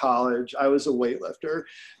powerlifting in college. I was a weightlifter,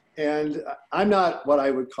 and I'm not what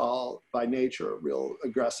I would call by nature a real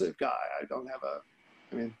aggressive guy.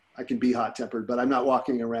 I can be hot tempered, but I'm not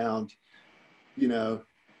walking around,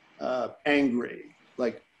 angry,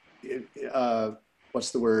 like,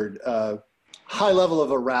 what's the word? High level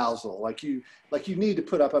of arousal. Like you need to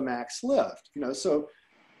put up a max lift, so,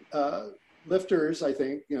 lifters, I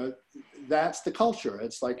think, that's the culture.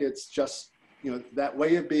 It's like, it's just, that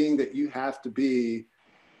way of being that you have to be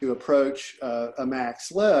to approach a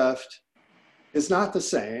max lift is not the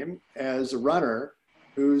same as a runner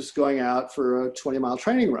who's going out for a 20-mile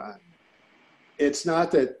training run. It's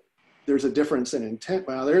not that there's a difference in intent.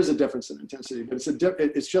 Well, there is a difference in intensity, but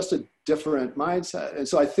it's just a different mindset. And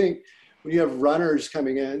so I think when you have runners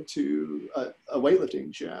coming into a weightlifting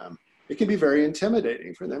gym, it can be very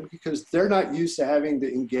intimidating for them because they're not used to having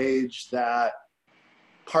to engage that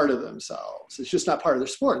part of themselves. It's just not part of their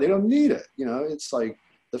sport. They don't need it. It's like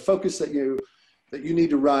the focus that you need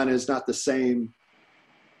to run is not the same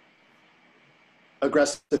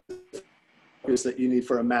aggressive focus that you need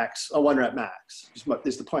for a 1 rep max,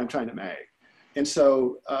 is the point I'm trying to make. And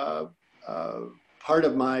so part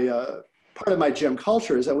of my gym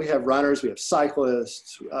culture is that we have runners, we have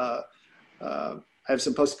cyclists, I have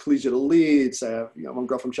some post-collegiate elites. I have, one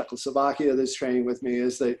girl from Czechoslovakia that's training with me.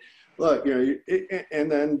 Is they look,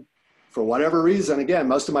 and then for whatever reason, again,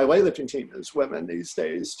 most of my weightlifting team is women these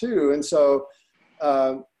days too. And so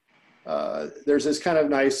there's this kind of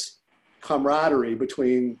nice camaraderie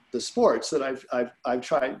between the sports that I've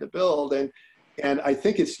tried to build, and I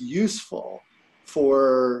think it's useful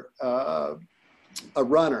for a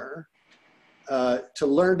runner to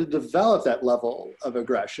learn to develop that level of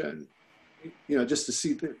aggression. Just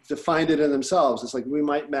to find it in themselves. It's like, we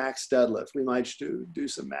might max deadlift, we might do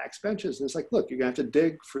some max benches. And it's like, look, you're gonna have to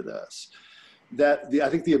dig for this. I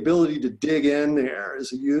think the ability to dig in there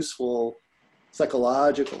is a useful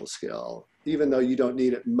psychological skill, even though you don't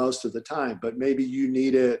need it most of the time, but maybe you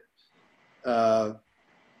need it.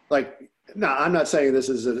 Now, I'm not saying this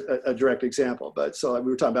is a direct example, but so we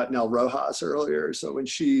were talking about Nell Rojas earlier. So when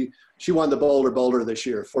she won the Boulder this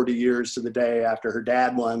year, 40 years to the day after her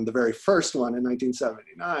dad won the very first one in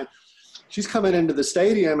 1979, she's coming into the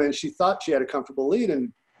stadium and she thought she had a comfortable lead,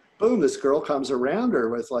 and boom, this girl comes around her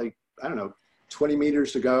with 20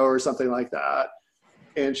 meters to go or something like that.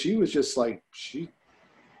 And she was just like, she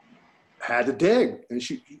had to dig, and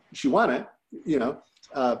she won it,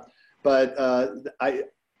 but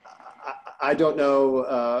I don't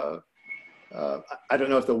know. I don't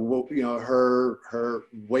know if her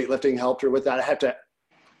weightlifting helped her with that. I have to,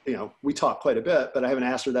 we talk quite a bit, but I haven't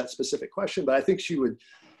asked her that specific question. But I think she would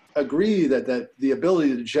agree that the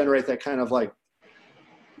ability to generate that kind of oh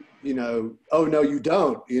no, you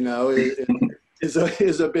don't, is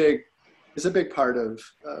a big part of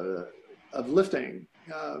lifting.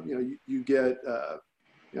 You get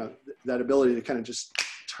that ability to kind of just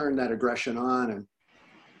turn that aggression on and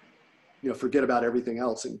forget about everything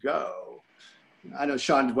else and go. I know,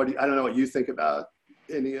 Sean, I don't know what you think about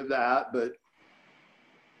any of that, but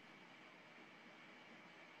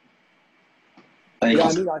I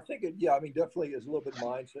think definitely is a little bit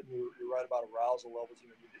mindset. And you're right about arousal levels.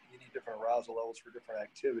 You need different arousal levels for different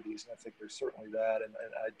activities, and I think there's certainly that. And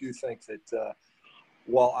I do think that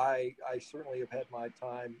while I certainly have had my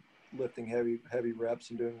time lifting heavy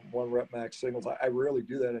reps and doing 1 rep max singles, I rarely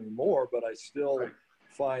do that anymore. But I still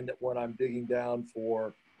find that when I'm digging down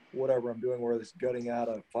for whatever I'm doing, whether it's gutting out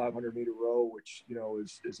a 500-meter row, which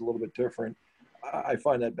is a little bit different, I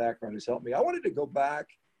find that background has helped me. I wanted to go back,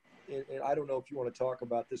 and I don't know if you want to talk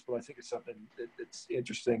about this, but I think it's something that's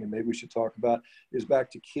interesting and maybe we should talk about, is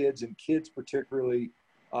back to kids, and kids particularly.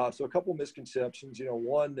 So a couple misconceptions.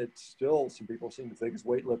 One that still some people seem to think is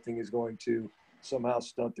weightlifting is going to somehow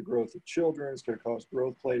stunt the growth of children. It's going to cause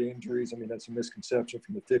growth plate injuries. I mean, that's a misconception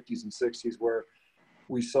from the 50s and 60s, where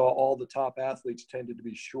we saw all the top athletes tended to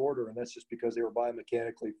be shorter, and that's just because they were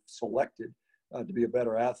biomechanically selected to be a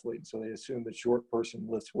better athlete. So they assume that short person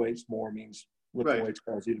lifts weights more means lifting weights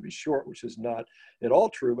cause you to be short, which is not at all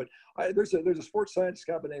true. But there's a sports scientist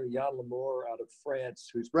guy by the name of Yann Lamour out of France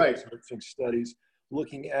who's done some interesting studies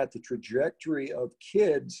looking at the trajectory of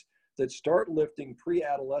kids that start lifting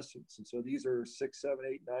pre-adolescence. And so these are 6, 7,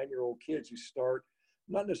 8, 9-year-old kids who start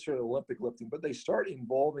not necessarily Olympic lifting, but they start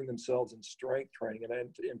involving themselves in strength training. And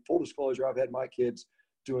in full disclosure, I've had my kids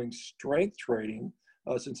doing strength training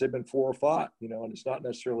since they've been 4 or 5, and it's not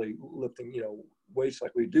necessarily lifting, weights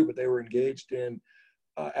like we do, but they were engaged in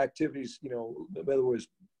activities, whether it was,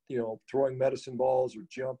 throwing medicine balls or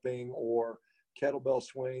jumping or kettlebell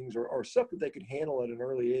swings or stuff that they could handle at an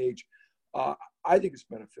early age. I think it's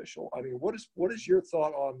beneficial. I mean, what is your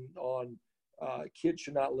thought on kids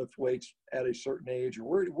should not lift weights at a certain age,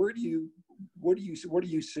 or what are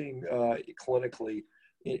you seeing clinically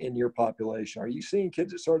in your population? Are you seeing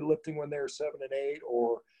kids that started lifting when they were 7 and 8,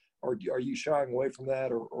 or are you shying away from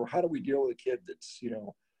that, or how do we deal with a kid that's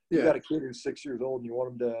you got a kid who's 6 years old and you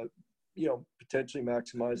want him to potentially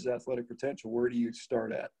maximize his athletic potential? Where do you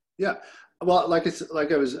start at? Yeah, well, like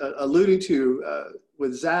I was alluding to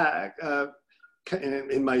with Zach,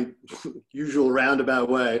 in my usual roundabout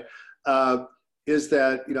way, is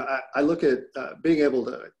that I look at being able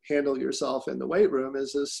to handle yourself in the weight room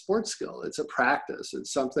as a sports skill. It's a practice.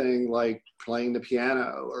 It's something like playing the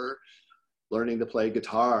piano or learning to play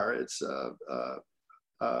guitar. It's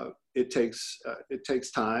it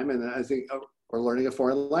takes time, and I think, or learning a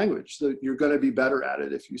foreign language. So you're going to be better at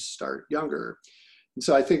it if you start younger. And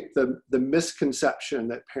so I think the misconception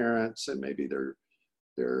that parents and maybe their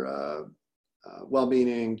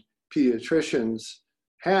well-meaning pediatricians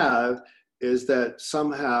have is that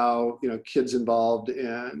somehow kids involved in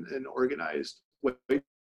an organized weight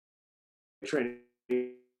training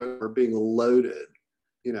are being loaded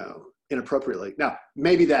inappropriately. Now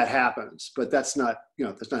maybe that happens, but that's not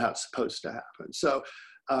how it's supposed to happen. So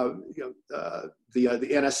the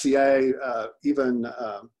NSCA, even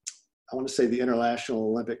I want to say the International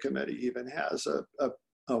Olympic Committee even has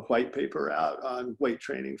a white paper out on weight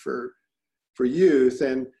training for youth.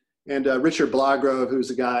 And Richard Blagrove, who's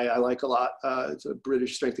a guy I like a lot, is a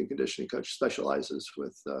British strength and conditioning coach, specializes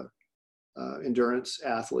with endurance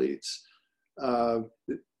athletes.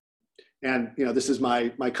 And this is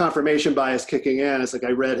my confirmation bias kicking in. It's like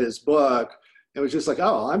I read his book. It was just like,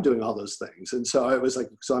 oh, I'm doing all those things. And so it was like,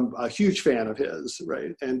 so I'm a huge fan of his,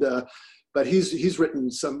 right? And but he's written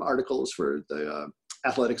some articles for the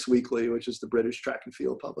Athletics Weekly, which is the British track and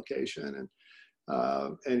field publication,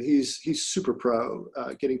 and he's super pro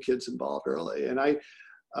getting kids involved early. And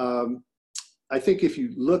I think if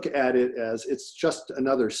you look at it as it's just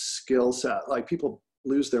another skill set, like people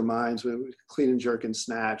lose their minds when clean and jerk and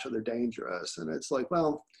snatch, or they're dangerous. And it's like,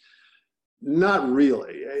 well, not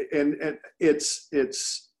really. And it's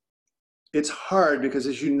hard because,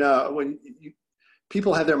 as you know, when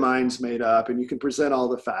people have their minds made up and you can present all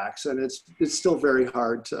the facts, and it's still very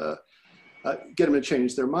hard to get them to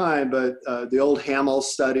change their mind. But the old Hamill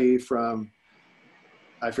study from,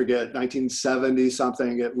 I forget, 1970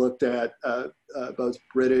 something, it looked at both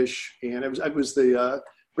British, and it was the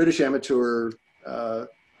British Amateur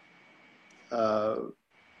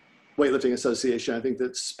Weightlifting Association, I think,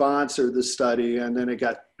 that sponsored the study, and then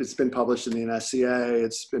it's been published in the NSCA.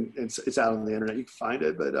 It's out on the internet. You can find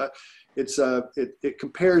it, but it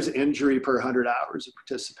compares injury per 100 hours of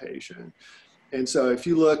participation. And so if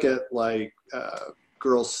you look at like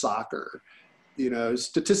girls soccer,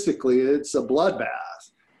 statistically it's a bloodbath.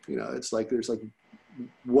 It's like there's like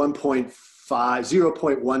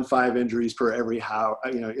 0.15 injuries per every hour.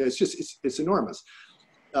 It's enormous.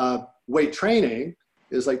 Weight training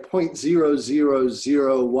is like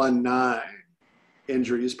 0.00019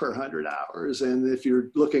 injuries per 100 hours. And if you're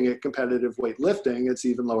looking at competitive weightlifting, it's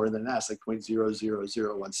even lower than that. It's like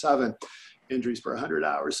 0.00017 injuries per 100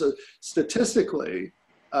 hours. So statistically,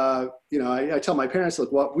 I tell my parents,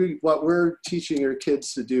 look, what we're teaching your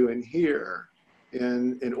kids to do in here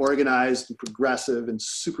in an organized and progressive and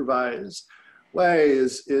supervised way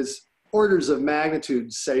is orders of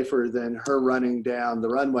magnitude safer than her running down the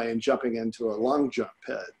runway and jumping into a long jump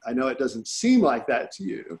pit. I know it doesn't seem like that to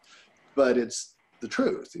you, but it's the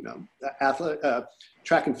truth.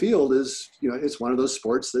 Track and field is, it's one of those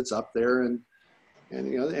sports that's up there, and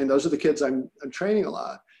those are the kids I'm training a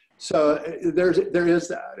lot. So there is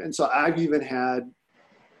that. And so I've even had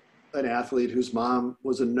an athlete whose mom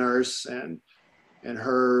was a nurse, and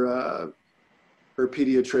her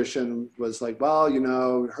pediatrician was like, well,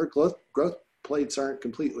 her growth plates aren't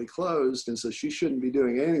completely closed, and so she shouldn't be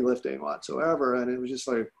doing any lifting whatsoever. And it was just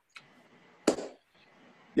like,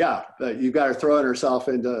 yeah, you got her throwing herself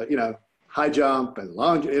into, high jump and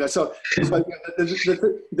long, so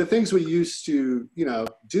the things we used to,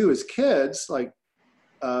 do as kids, like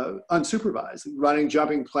unsupervised, running,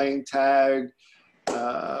 jumping, playing tag,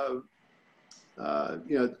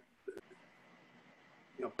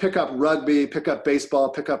 pick up rugby, pick up baseball,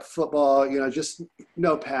 pick up football, just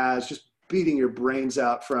no pads, just beating your brains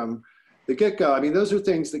out from the get-go. I mean, those are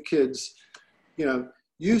things that kids,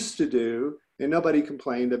 used to do, and nobody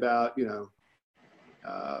complained about,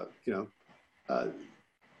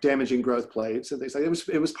 damaging growth plates and things like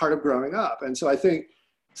that. It was part of growing up. And so I think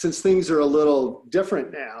since things are a little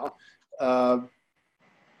different now,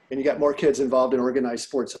 and you got more kids involved in organized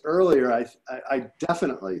sports earlier, I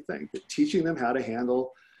definitely think that teaching them how to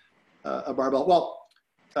handle a barbell. Well,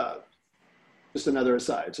 just another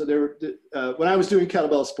aside. So when I was doing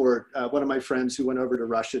kettlebell sport, one of my friends who went over to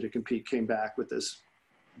Russia to compete came back with this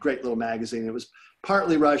great little magazine. It was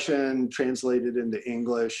partly Russian, translated into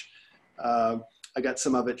English. I got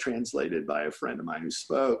some of it translated by a friend of mine who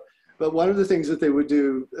spoke. But one of the things that they would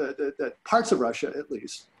do, that parts of Russia at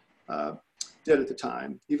least, did at the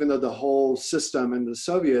time, even though the whole system in the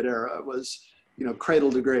Soviet era was,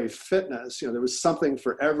 cradle to grave fitness, there was something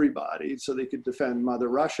for everybody so they could defend Mother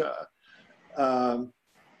Russia,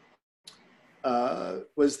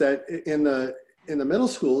 was that in the middle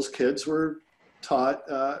schools, kids were taught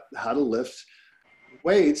how to lift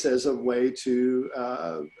weights as a way to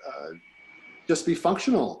just be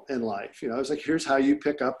functional in life. It's like, here's how you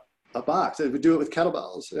pick up a box. They would do it with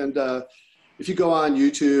kettlebells. And if you go on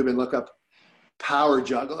YouTube and look up power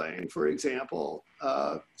juggling, for example,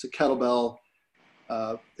 it's a kettlebell.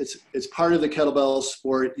 It's part of the kettlebell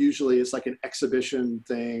sport. Usually it's like an exhibition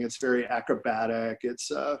thing. It's very acrobatic. It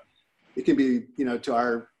can be, to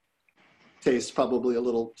our taste, probably a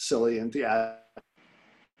little silly and theatrical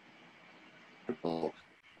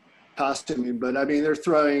costuming, but I mean, they're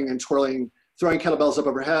throwing and twirling, throwing kettlebells up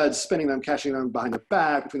overhead, spinning them, catching them behind the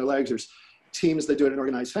back, between the legs. There's teams that do it in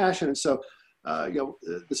organized fashion. And so,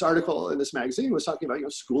 this article in this magazine was talking about,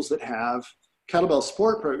 schools that have kettlebell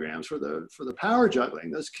sport programs for the power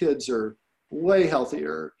juggling. Those kids are way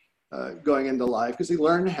healthier going into life because they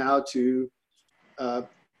learn how to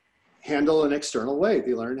handle an external weight.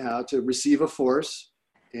 They learn how to receive a force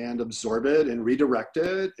and absorb it and redirect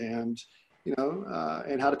it, and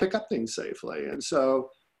and how to pick up things safely. And so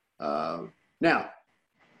now,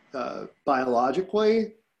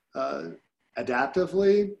 biologically,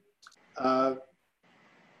 adaptively,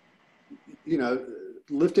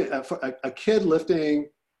 lifting a kid lifting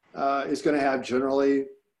is going to have generally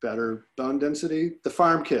better bone density. The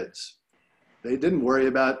farm kids, They didn't worry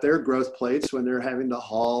about their growth plates when they're having to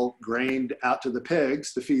haul grain out to the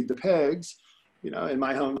pigs to feed the pigs, in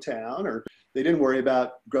my hometown, or they didn't worry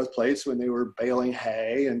about growth plates when they were baling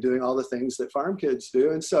hay and doing all the things that farm kids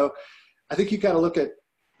do. And so I think you got to look at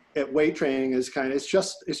weight training as it's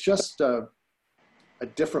just a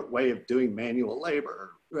different way of doing manual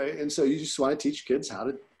labor, right? And so you just want to teach kids how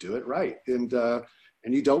to do it right, and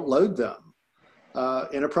you don't load them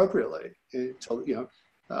inappropriately. Until,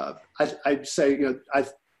 I'd say,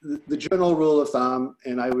 the general rule of thumb,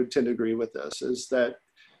 and I would tend to agree with this, is that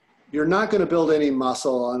you're not going to build any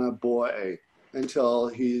muscle on a boy until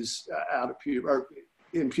he's out of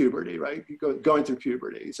in puberty, right? Going through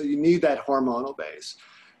puberty. So you need that hormonal base,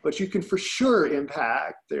 but you can for sure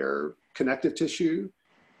impact their connective tissue,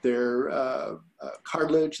 their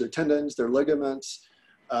cartilage, their tendons, their ligaments.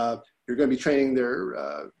 You're going to be training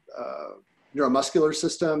their neuromuscular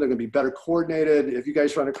system. They're going to be better coordinated. If you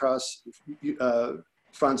guys run across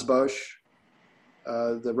Franz Bosch,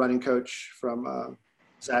 the running coach from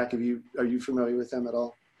Zach, are you familiar with him at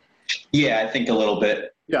all? Yeah, I think a little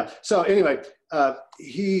bit. Yeah. So anyway,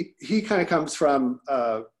 he kind of comes from,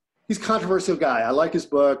 he's a controversial guy. I like his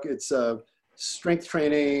book. It's Strength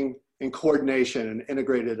Training and Coordination, an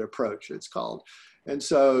Integrated Approach, it's called. And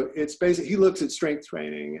so it's basically, he looks at strength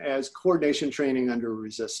training as coordination training under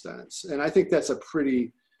resistance. And I think that's a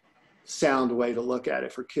pretty sound way to look at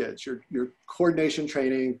it for kids. Your coordination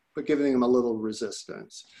training, but giving them a little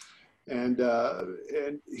resistance. And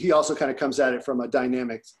he also kind of comes at it from a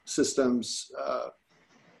dynamic systems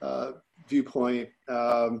viewpoint,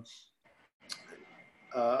 and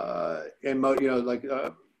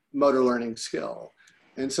motor learning skill.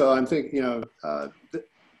 And so I'm thinking,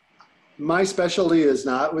 my specialty is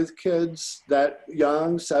not with kids that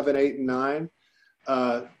young, 7, 8, and 9.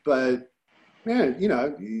 But man,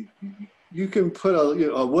 you can put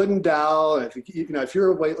a wooden dowel. If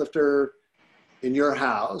you're a weightlifter in your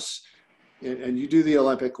house and you do the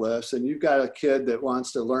Olympic lifts, and you've got a kid that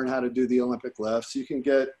wants to learn how to do the Olympic lifts, you can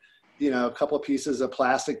get, a couple of pieces of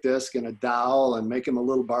plastic disc and a dowel and make him a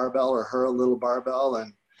little barbell or her a little barbell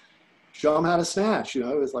and show them how to snatch.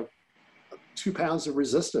 It's like 2 pounds of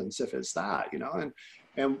resistance if it's that,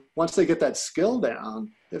 and once they get that skill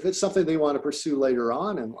down, if it's something they want to pursue later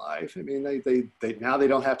on in life, I mean, they now they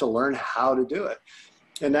don't have to learn how to do it.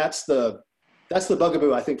 And that's the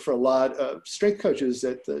bugaboo, I think, for a lot of strength coaches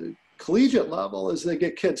at the collegiate level, is they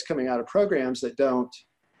get kids coming out of programs that don't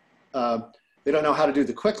know how to do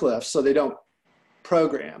the quick lifts, so they don't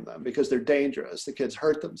program them because they're dangerous. The kids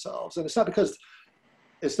hurt themselves. And it's not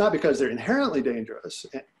because they're inherently dangerous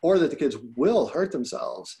or that the kids will hurt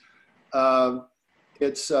themselves.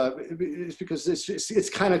 It's because it's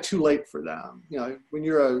kind of too late for them.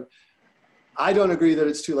 I don't agree that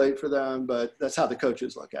it's too late for them, but that's how the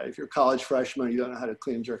coaches look at it. If you're a college freshman, you don't know how to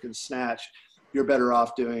clean, jerk, and snatch, you're better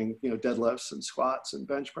off doing, deadlifts and squats and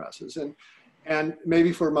bench presses. And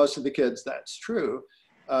maybe for most of the kids, that's true.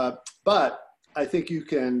 But I think you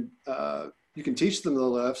can teach them the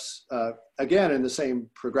lifts, again, in the same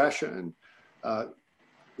progression.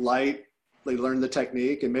 Light, they learn the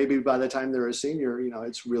technique, and maybe by the time they're a senior,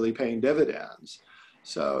 it's really paying dividends.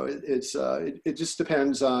 So it just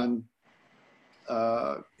depends on,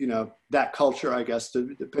 that culture, I guess,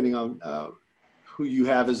 depending on who you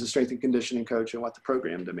have as a strength and conditioning coach and what the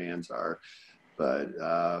program demands are. But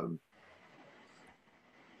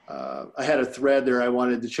I had a thread there I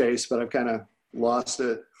wanted to chase, but I've kind of lost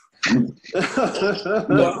it.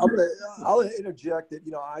 I'll interject that,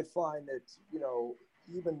 I find that,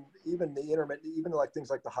 even the intermittent, even like things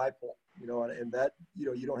like the high pull, and that,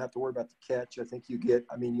 you don't have to worry about the catch. I think you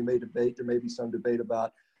may debate, there may be some debate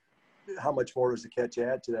about how much more does the catch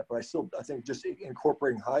add to that, but I think just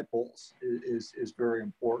incorporating high pulls is very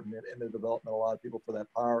important in the development of a lot of people for that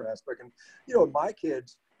power aspect. And, my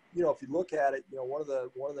kids, if you look at it, one of the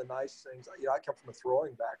nice things, I come from a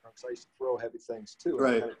throwing background because I used to throw heavy things too.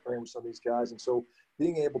 Right. I kind of train with some of these guys. And so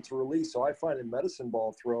being able to release, so I find in medicine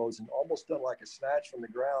ball throws and almost done like a snatch from the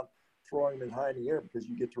ground, throwing them in high in the air because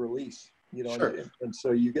you get to release, Sure. and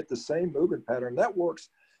so you get the same movement pattern that works.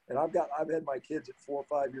 And I've had my kids at 4 or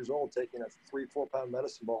 5 years old taking a 3-4 pound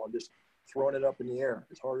medicine ball and just throwing it up in the air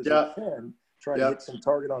as hard as they can, trying to hit some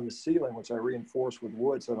target on the ceiling, which I reinforce with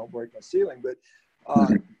wood so I don't break my ceiling. But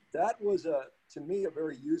that was to me a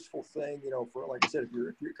very useful thing, for, like I said,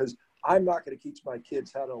 because I'm not going to teach my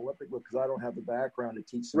kids how to Olympic lift because I don't have the background to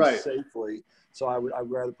teach them safely. So I'd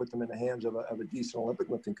rather put them in the hands of a decent Olympic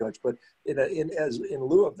lifting coach. But in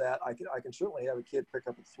lieu of that, I can certainly have a kid pick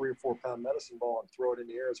up a 3 or 4 pound medicine ball and throw it in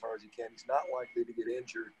the air as hard as he can. He's not likely to get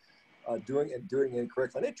injured doing it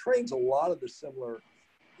incorrectly. And it trains a lot of the similar,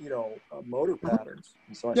 motor patterns.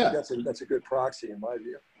 And so I think that's a good proxy in my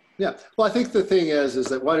view. Yeah. Well, I think the thing is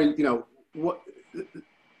that what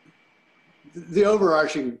the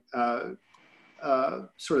overarching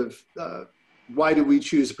why do we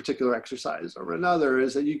choose a particular exercise over another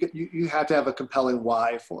is that you have to have a compelling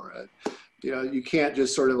why for it. You can't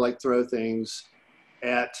just sort of like throw things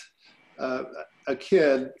at a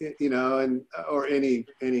kid, or any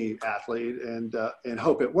athlete and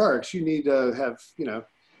hope it works. You need to have,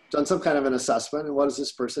 done some kind of an assessment, and what does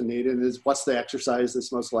this person need, and what's the exercise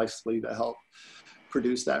that's most likely to help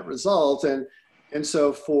produce that result. And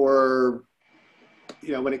so for,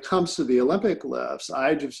 when it comes to the Olympic lifts,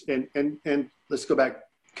 I just, and let's go back,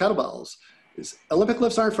 kettlebells, Olympic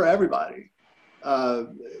lifts aren't for everybody. Not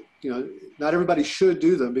everybody should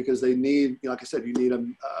do them because they need, like I said, you need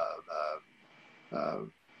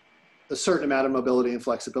a certain amount of mobility and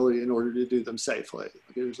flexibility in order to do them safely.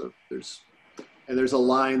 There's a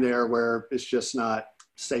line there where it's just not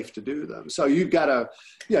safe to do them. So you got a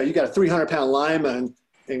 300-pound lineman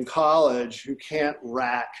in college who can't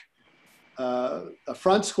rack a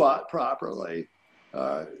front squat properly.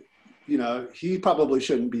 He probably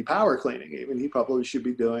shouldn't be power cleaning even. He probably should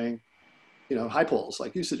be doing, high pulls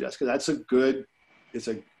like you suggest, because that's a good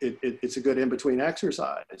in-between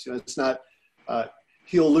exercise. It's not,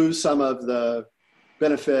 he'll lose some of the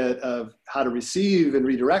benefit of how to receive and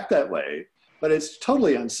redirect that weight, but it's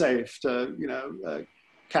totally unsafe to,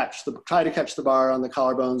 try to catch the bar on the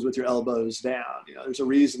collarbones with your elbows down. There's a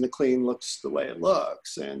reason the clean looks the way it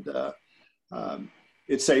looks, and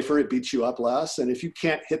it's safer, it beats you up less. And if you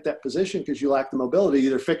can't hit that position because you lack the mobility,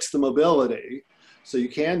 either fix the mobility so you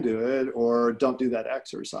can do it, or don't do that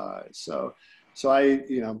exercise. So I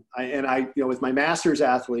with my master's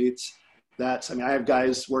athletes, I have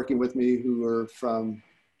guys working with me who are from,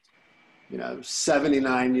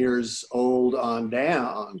 79 years old on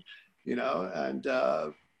down, and,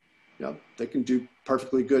 they can do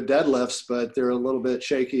perfectly good deadlifts, but they're a little bit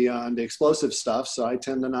shaky on the explosive stuff. So I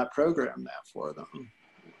tend to not program that for them.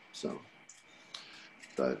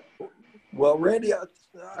 Well, Randy, I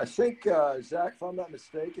think, Zach, if I'm not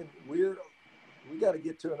mistaken, we got to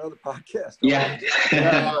get to another podcast. Yeah.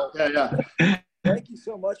 Thank you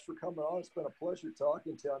so much for coming on. It's been a pleasure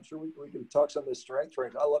talking to you. I'm sure we can talk some of this strength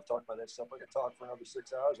training. I love talking about that stuff. I could talk for another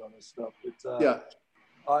 6 hours on this stuff. It's a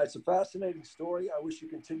fascinating story. I wish you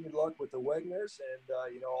continued luck with the Wegners and,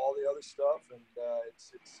 all the other stuff. And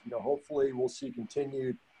it's hopefully we'll see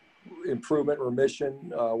continued improvement,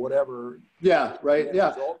 remission, whatever. Yeah, right. Yeah.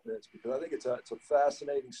 Result is, because I think it's a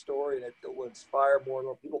fascinating story, and it will inspire more and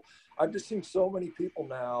more people. I've just seen so many people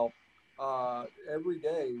now every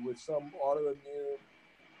day with some autoimmune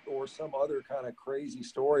or some other kind of crazy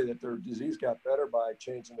story that their disease got better by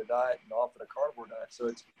changing the diet and off of a carnivore diet. So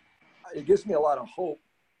it gives me a lot of hope.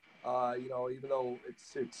 Even though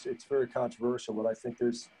it's very controversial, but I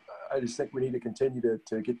just think we need to continue to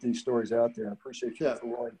get these stories out there, and appreciate you for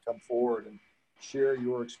willing to come forward and share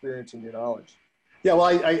your experience and your knowledge. Yeah,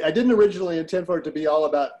 well, I didn't originally intend for it to be all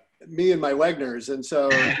about me and my Wegners, and so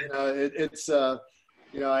it's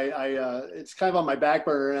kind of on my back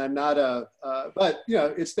burner, and I'm not but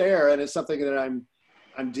it's there, and it's something that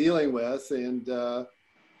I'm dealing with, and I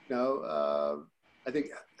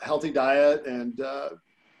think healthy diet and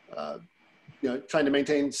trying to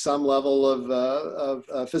maintain some level of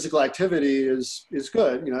physical activity is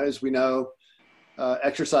good. As we know,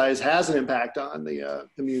 exercise has an impact on the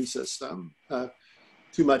immune system.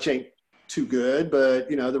 Too much ain't too good, but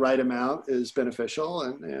the right amount is beneficial,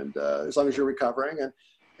 and as long as you're recovering,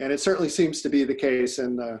 and it certainly seems to be the case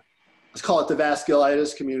in let's call it the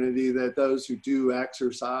vasculitis community, that those who do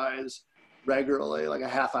exercise regularly, like a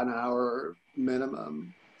half an hour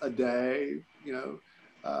minimum a day,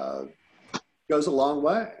 goes a long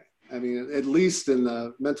way. I mean, at least in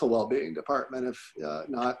the mental well-being department, if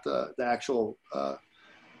not the actual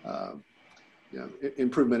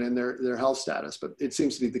improvement in their health status. But it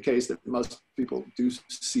seems to be the case that most people do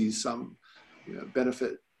see some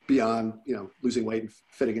benefit beyond losing weight and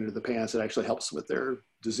fitting into the pants. It actually helps with their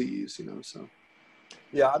disease. So.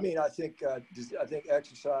 Yeah, I mean, I think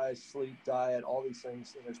exercise, sleep, diet, all these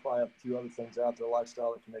things, and there's probably a few other things out there,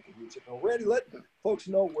 lifestyle, that can make a huge difference. Randy, let folks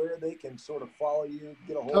know where they can sort of follow you,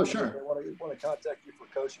 get a hold of you. If they want to contact you for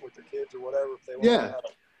coaching with their kids or whatever, if they want to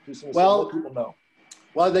do something, let people know.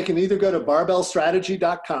 Well, they can either go to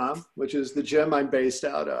barbellstrategy.com, which is the gym I'm based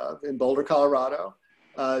out of in Boulder, Colorado.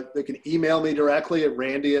 They can email me directly at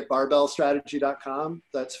randy@barbellstrategy.com.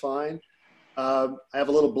 That's fine. I have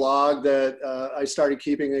a little blog that I started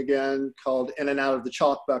keeping again called In and Out of the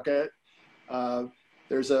Chalk Bucket.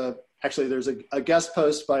 There's a guest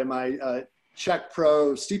post by my Czech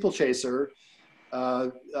pro steeplechaser,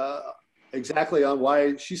 exactly on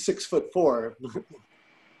why she's 6'4",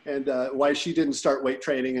 and why she didn't start weight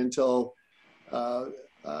training until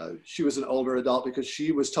she was an older adult, because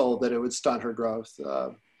she was told that it would stunt her growth.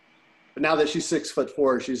 But now that she's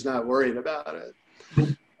 6'4", she's not worried about it.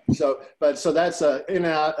 So that's in and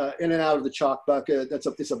out of the chalk bucket. It's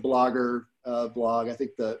a blogger blog. I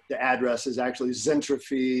think the address is actually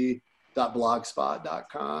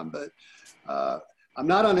zentrophy.blogspot.com. But I'm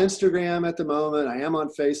not on Instagram at the moment. I am on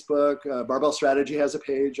Facebook. Barbell Strategy has a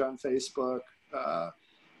page on Facebook. So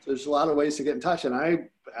there's a lot of ways to get in touch, and I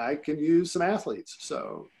can use some athletes.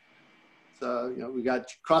 So we got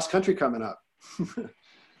cross country coming up.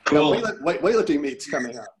 Cool. Weightlifting meets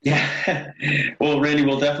coming up. Yeah. Well, Randy,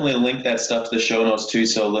 we'll definitely link that stuff to the show notes too,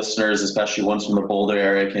 so listeners, especially ones from the Boulder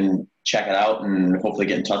area, can check it out and hopefully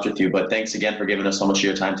get in touch with you. But thanks again for giving us so much of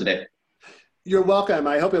your time today. You're welcome.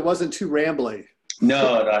 I hope it wasn't too rambly.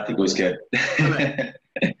 No, I think it was good.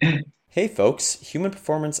 Hey folks, Human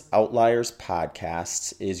Performance Outliers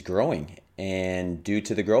podcast is growing, and due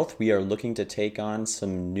to the growth, we are looking to take on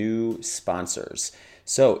some new sponsors.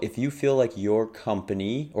 So if you feel like your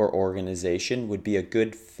company or organization would be a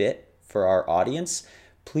good fit for our audience,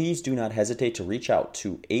 please do not hesitate to reach out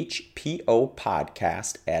to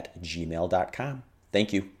hpopodcast@gmail.com.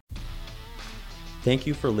 Thank you. Thank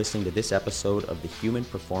you for listening to this episode of the Human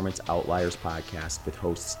Performance Outliers podcast with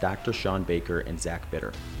hosts Dr. Sean Baker and Zach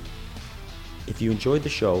Bitter. If you enjoyed the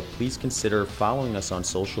show, please consider following us on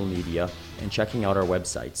social media and checking out our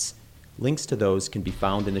websites. Links to those can be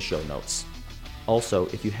found in the show notes. Also,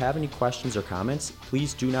 if you have any questions or comments,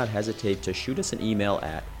 please do not hesitate to shoot us an email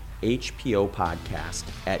at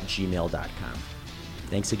hpopodcast@gmail.com.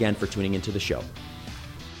 Thanks again for tuning into the show.